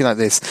people are thinking like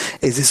this.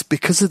 Is this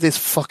because of this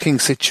fucking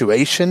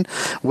situation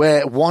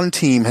where one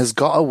team has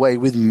got away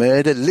with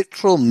murder,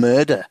 literal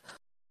murder,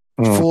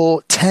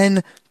 for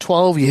 10,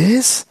 12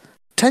 years?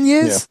 10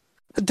 years? Yeah.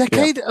 A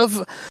decade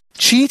of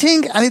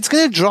cheating, and it's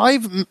going to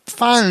drive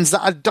fans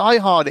that are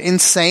diehard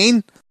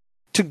insane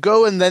to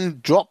go and then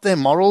drop their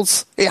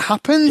morals. It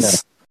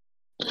happens.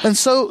 Yeah. And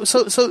so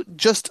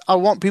just, I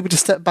want people to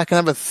step back and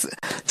have a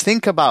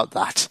think about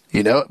that,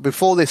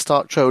 before they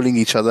start trolling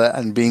each other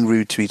and being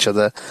rude to each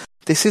other.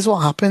 This is what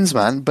happens,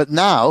 man. But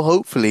now,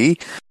 hopefully,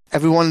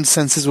 everyone's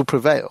senses will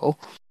prevail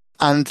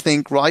and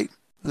think, right,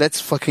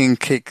 let's fucking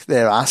kick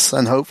their ass,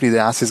 and hopefully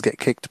their asses get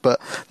kicked. But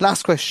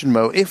last question,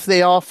 Mo. If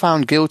they are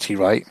found guilty,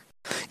 right,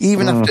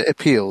 even after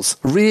appeals,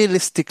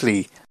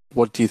 realistically,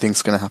 what do you think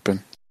is going to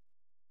happen?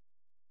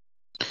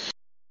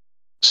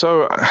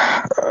 So,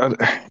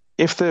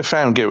 if they're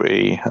found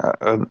guilty,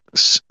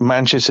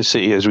 Manchester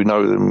City, as we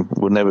know them,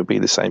 will never be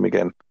the same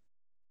again.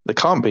 They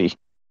can't be,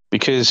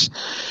 because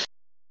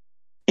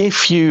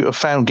if you are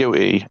found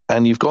guilty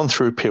and you've gone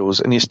through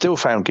appeals and you're still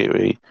found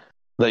guilty,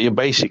 that you're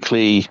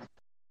basically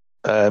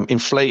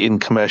inflating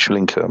commercial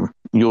income.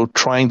 You're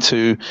trying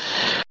to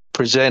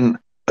present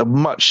a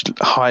much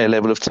higher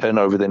level of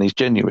turnover than is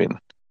genuine.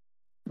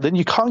 Then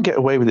you can't get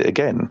away with it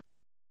again.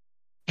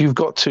 You've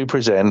got to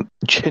present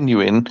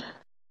genuine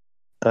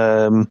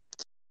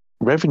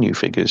revenue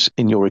figures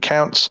in your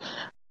accounts,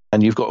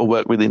 and you've got to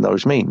work within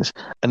those means.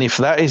 And if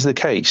that is the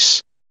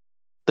case,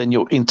 then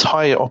your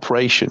entire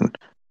operation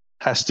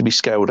has to be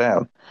scaled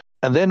down.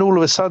 And then all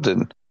of a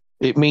sudden,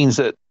 it means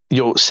that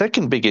your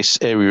second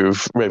biggest area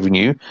of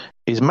revenue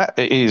is not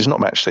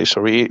matchday,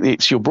 sorry.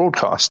 It's your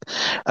broadcast,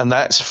 and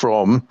that's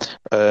from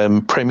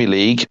Premier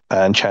League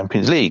and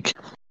Champions League.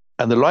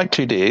 And the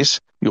likelihood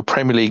is your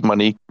Premier League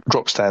money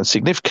drops down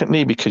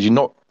significantly, because you're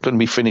not going to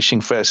be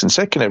finishing first and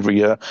second every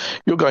year.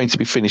 You're going to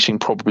be finishing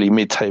probably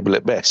mid-table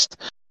at best.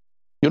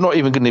 You're not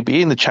even going to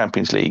be in the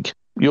Champions League.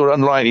 You're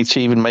unlikely to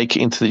even make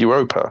it into the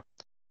Europa.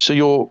 So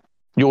your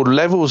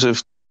levels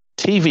of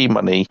TV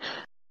money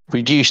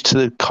reduced to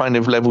the kind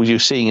of levels you're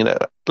seeing in,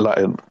 like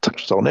I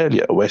touched on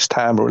earlier, a West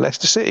Ham or a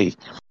Leicester City.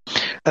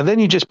 And then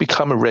you just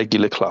become a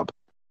regular club.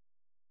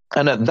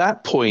 And at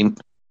that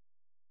point,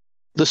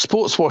 the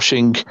sports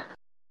washing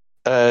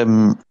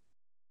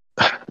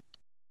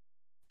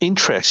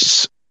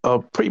interests are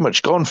pretty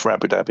much gone for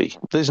Abu Dhabi.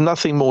 There's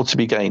nothing more to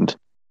be gained.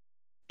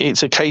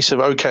 It's a case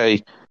of,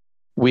 okay,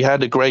 we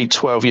had a great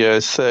 12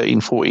 years, 13,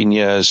 14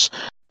 years.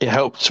 It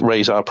helped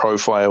raise our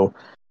profile.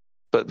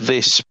 But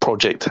this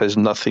project has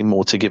nothing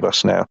more to give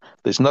us now.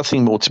 There's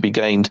nothing more to be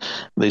gained.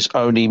 There's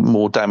only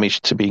more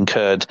damage to be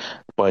incurred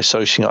by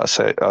associating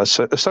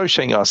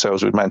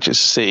ourselves with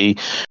Manchester City.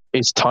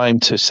 It's time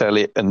to sell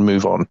it and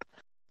move on,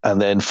 and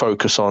then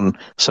focus on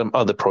some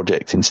other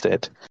project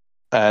instead.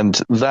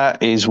 And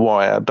that is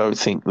why I don't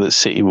think that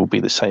City will be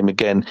the same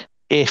again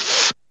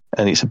if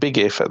and it's a big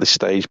if at this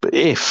stage, but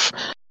if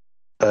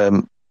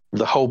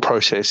the whole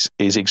process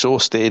is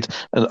exhausted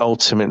and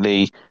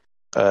ultimately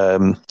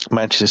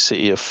Manchester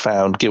City are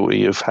found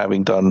guilty of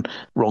having done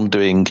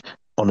wrongdoing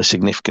on a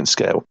significant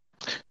scale.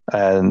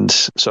 And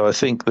so I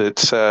think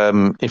that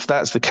if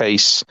that's the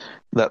case,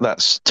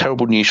 that's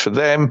terrible news for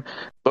them,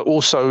 but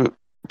also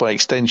by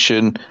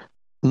extension,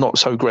 not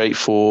so great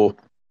for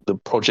the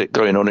project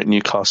going on at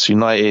Newcastle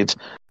United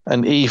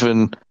and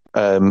even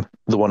the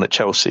one at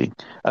Chelsea.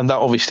 And that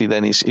obviously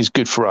then is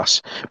good for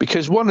us,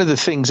 because one of the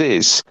things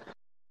is,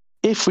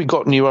 if we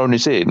got new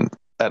owners in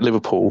at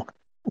Liverpool,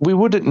 we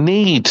wouldn't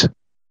need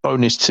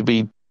owners to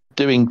be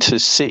doing to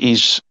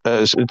City's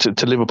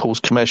to Liverpool's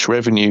commercial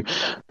revenue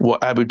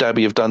what Abu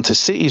Dhabi have done to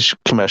City's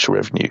commercial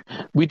revenue.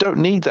 We don't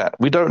need that.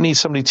 We don't need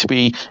somebody to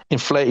be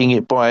inflating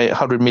it by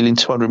 100 million,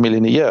 200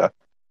 million a year.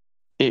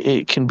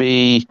 It can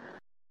be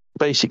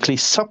basically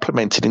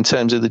supplemented in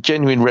terms of the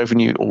genuine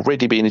revenue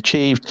already being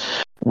achieved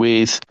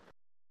with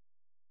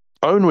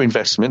owner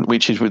investment,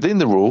 which is within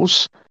the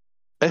rules.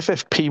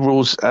 FFP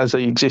rules, as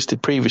they existed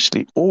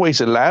previously,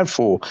 always allowed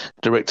for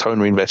direct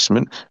owner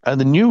investment, and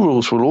the new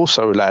rules will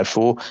also allow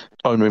for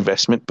owner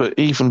investment, but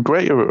even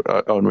greater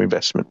owner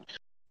investment.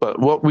 But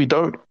what we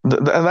don't,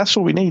 and that's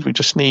all we need. We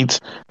just need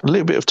a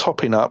little bit of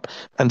topping up.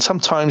 And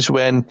sometimes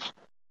when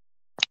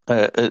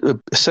a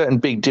certain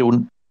big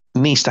deal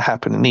needs to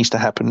happen, it needs to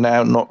happen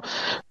now, not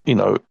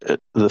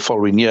the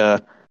following year,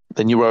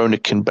 then your owner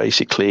can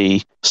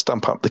basically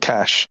stump up the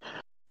cash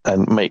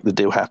and make the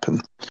deal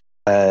happen.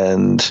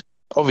 And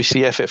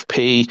obviously,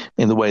 FFP,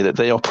 in the way that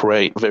they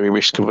operate, very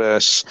risk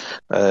averse,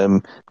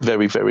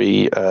 very,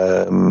 very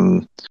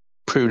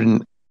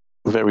prudent,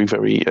 very,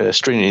 very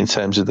stringent in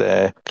terms of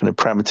their kind of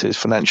parameters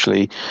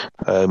financially,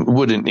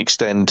 wouldn't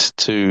extend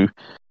to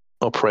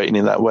operating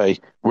in that way.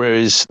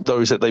 Whereas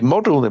those that they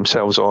model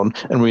themselves on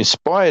and were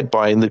inspired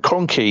by in the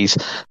Cronkies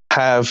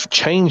have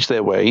changed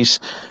their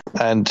ways,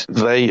 and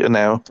they are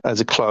now,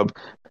 as a club,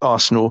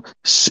 Arsenal,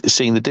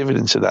 seeing the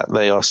dividends of that.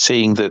 They are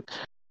seeing that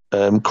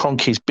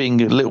Cronkies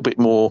being a little bit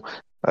more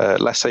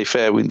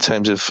laissez-faire in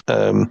terms of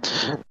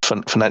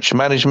financial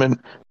management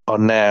are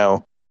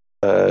now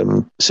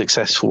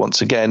successful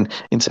once again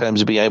in terms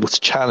of being able to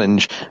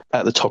challenge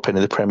at the top end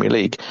of the Premier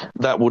League.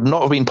 That would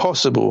not have been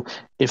possible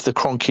if the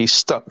Cronkies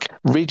stuck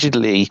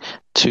rigidly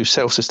to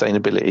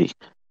self-sustainability.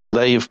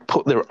 They have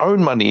put their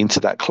own money into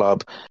that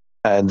club,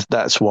 and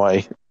that's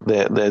why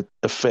their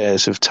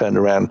affairs have turned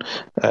around.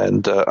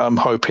 And I'm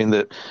hoping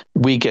that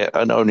we get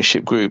an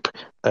ownership group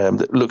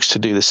that looks to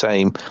do the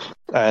same.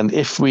 And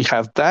if we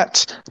have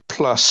that,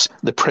 plus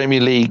the Premier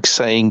League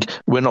saying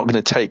we're not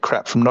going to take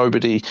crap from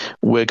nobody,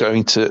 we're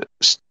going to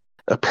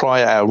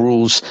apply our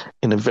rules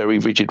in a very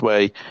rigid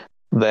way,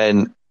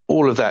 then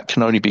all of that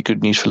can only be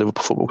good news for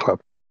Liverpool Football Club.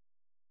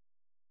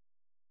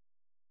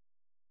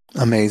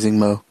 Amazing,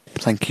 Mo.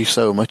 Thank you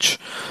so much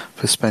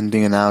for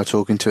spending an hour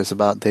talking to us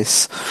about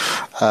this.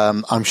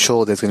 I'm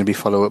sure there's going to be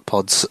follow-up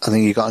pods. I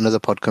think you got another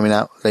pod coming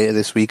out later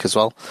this week as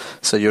well.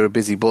 So you're a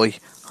busy boy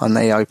on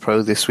AI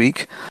Pro this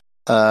week.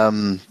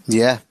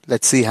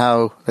 Let's see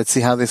how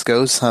this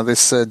goes, how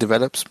this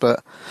develops.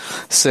 But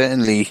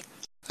certainly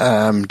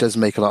does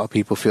make a lot of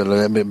people feel a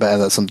little bit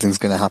better that something's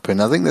going to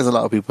happen. I think there's a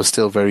lot of people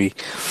still very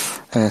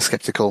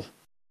skeptical,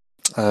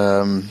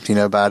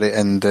 about it,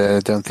 and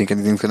don't think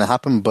anything's going to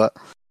happen. But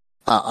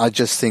I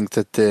just think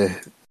that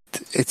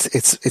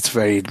it's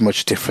very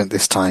much different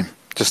this time.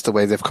 Just the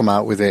way they've come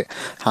out with it,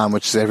 how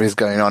much there is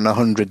going on,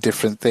 100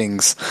 different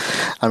things.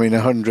 I mean,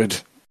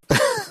 100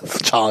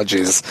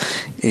 charges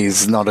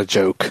is not a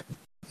joke.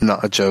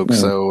 Not a joke. No.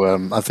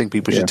 So I think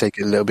people should take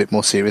it a little bit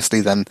more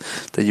seriously than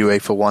the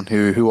UEFA one,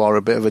 who are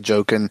a bit of a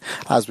joke and,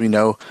 as we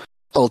know,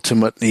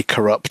 ultimately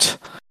corrupt.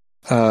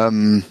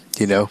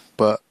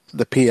 But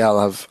the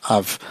PL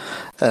have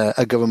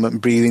a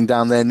government breathing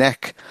down their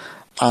neck,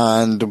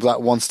 and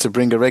that wants to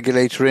bring a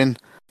regulator in,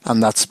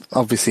 and that's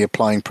obviously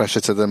applying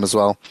pressure to them as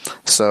well.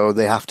 So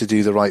they have to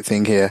do the right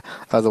thing here.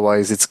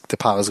 Otherwise, the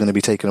power's going to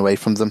be taken away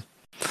from them.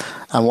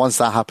 And once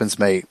that happens,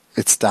 mate,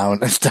 it's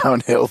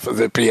downhill for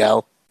the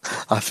PL,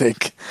 I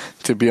think,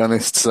 to be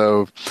honest.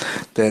 So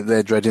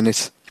they're dreading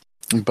it.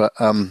 But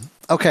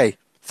okay,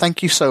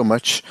 thank you so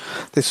much.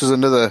 This was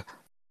another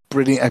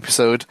brilliant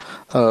episode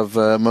of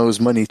Mo's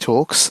Money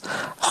Talks,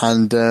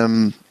 and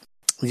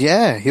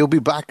he'll be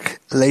back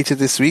later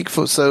this week.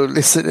 So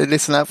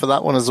listen out for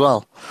that one as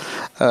well.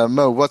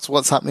 Mo,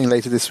 what's happening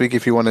later this week?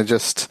 If you want to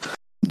just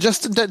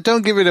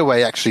don't give it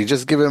away. Actually,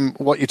 just give him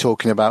what you're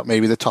talking about.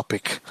 Maybe the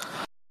topic.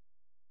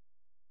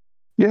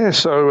 Yeah,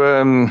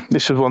 so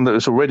this was one that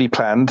was already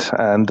planned,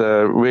 and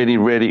really,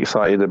 really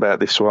excited about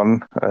this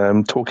one.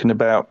 Talking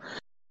about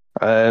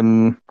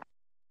the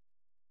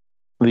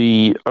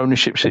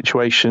ownership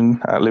situation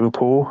at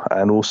Liverpool,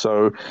 and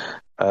also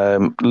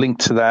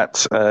linked to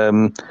that,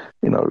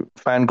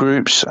 fan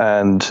groups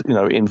and,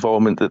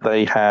 involvement that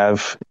they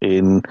have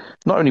in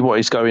not only what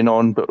is going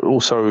on, but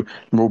also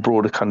more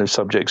broader kind of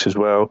subjects as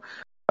well.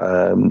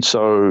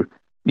 So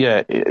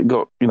yeah, it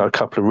got a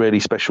couple of really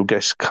special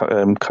guests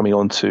coming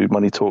on to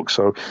Money Talk.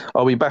 So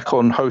I'll be back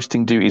on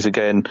hosting duties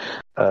again,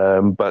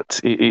 but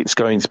it's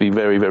going to be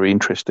very, very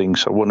interesting.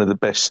 So one of the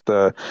best,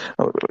 I'm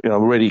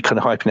already kind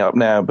of hyping it up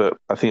now, but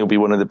I think it'll be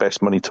one of the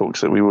best Money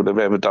Talks that we would have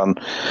ever done.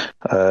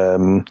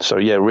 So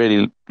yeah,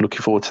 really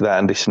looking forward to that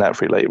and listening out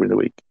for it later in the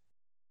week.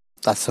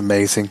 That's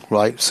amazing,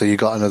 right? So you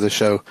got another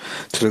show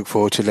to look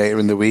forward to later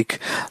in the week.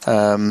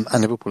 And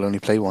Liverpool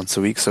only play once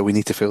a week, so we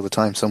need to fill the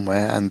time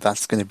somewhere, and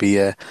that's going to be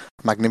a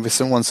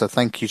magnificent one. So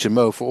thank you to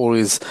Mo for all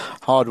his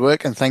hard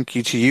work, and thank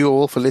you to you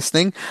all for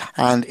listening.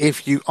 And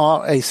if you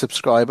are a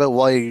subscriber,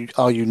 why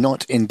are you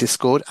not in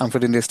Discord?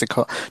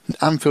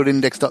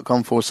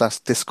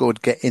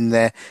 AnfieldIndex.com/Discord. Get in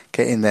there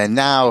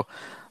now.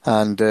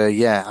 And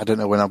I don't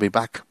know when I'll be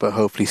back, but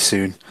hopefully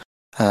soon.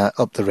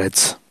 Up the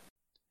Reds.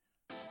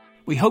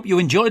 We hope you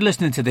enjoyed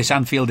listening to this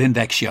Anfield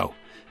Index show.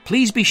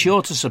 Please be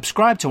sure to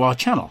subscribe to our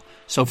channel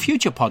so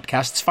future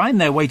podcasts find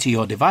their way to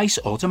your device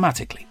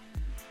automatically.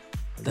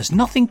 There's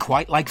nothing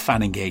quite like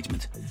fan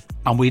engagement,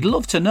 and we'd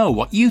love to know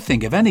what you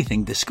think of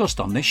anything discussed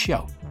on this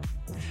show.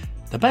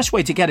 The best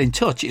way to get in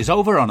touch is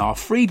over on our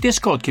free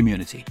Discord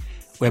community,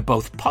 where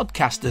both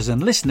podcasters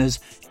and listeners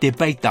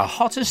debate the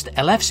hottest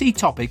LFC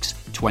topics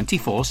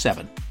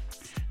 24/7.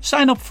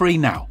 Sign up free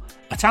now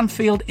at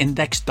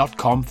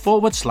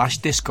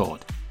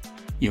AnfieldIndex.com/Discord.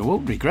 You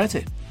won't regret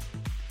it.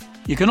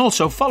 You can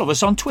also follow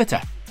us on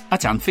Twitter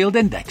at Anfield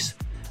Index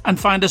and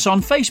find us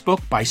on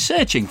Facebook by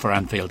searching for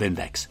Anfield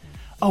Index.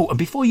 Oh, and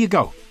before you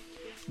go,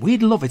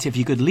 we'd love it if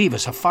you could leave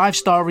us a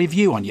 5-star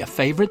review on your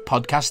favourite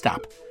podcast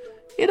app.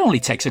 It only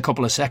takes a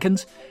couple of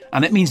seconds,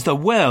 and it means the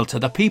world to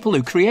the people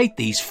who create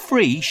these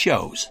free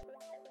shows.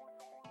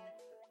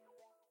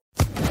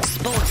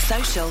 Sports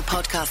Social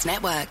Podcast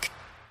Network.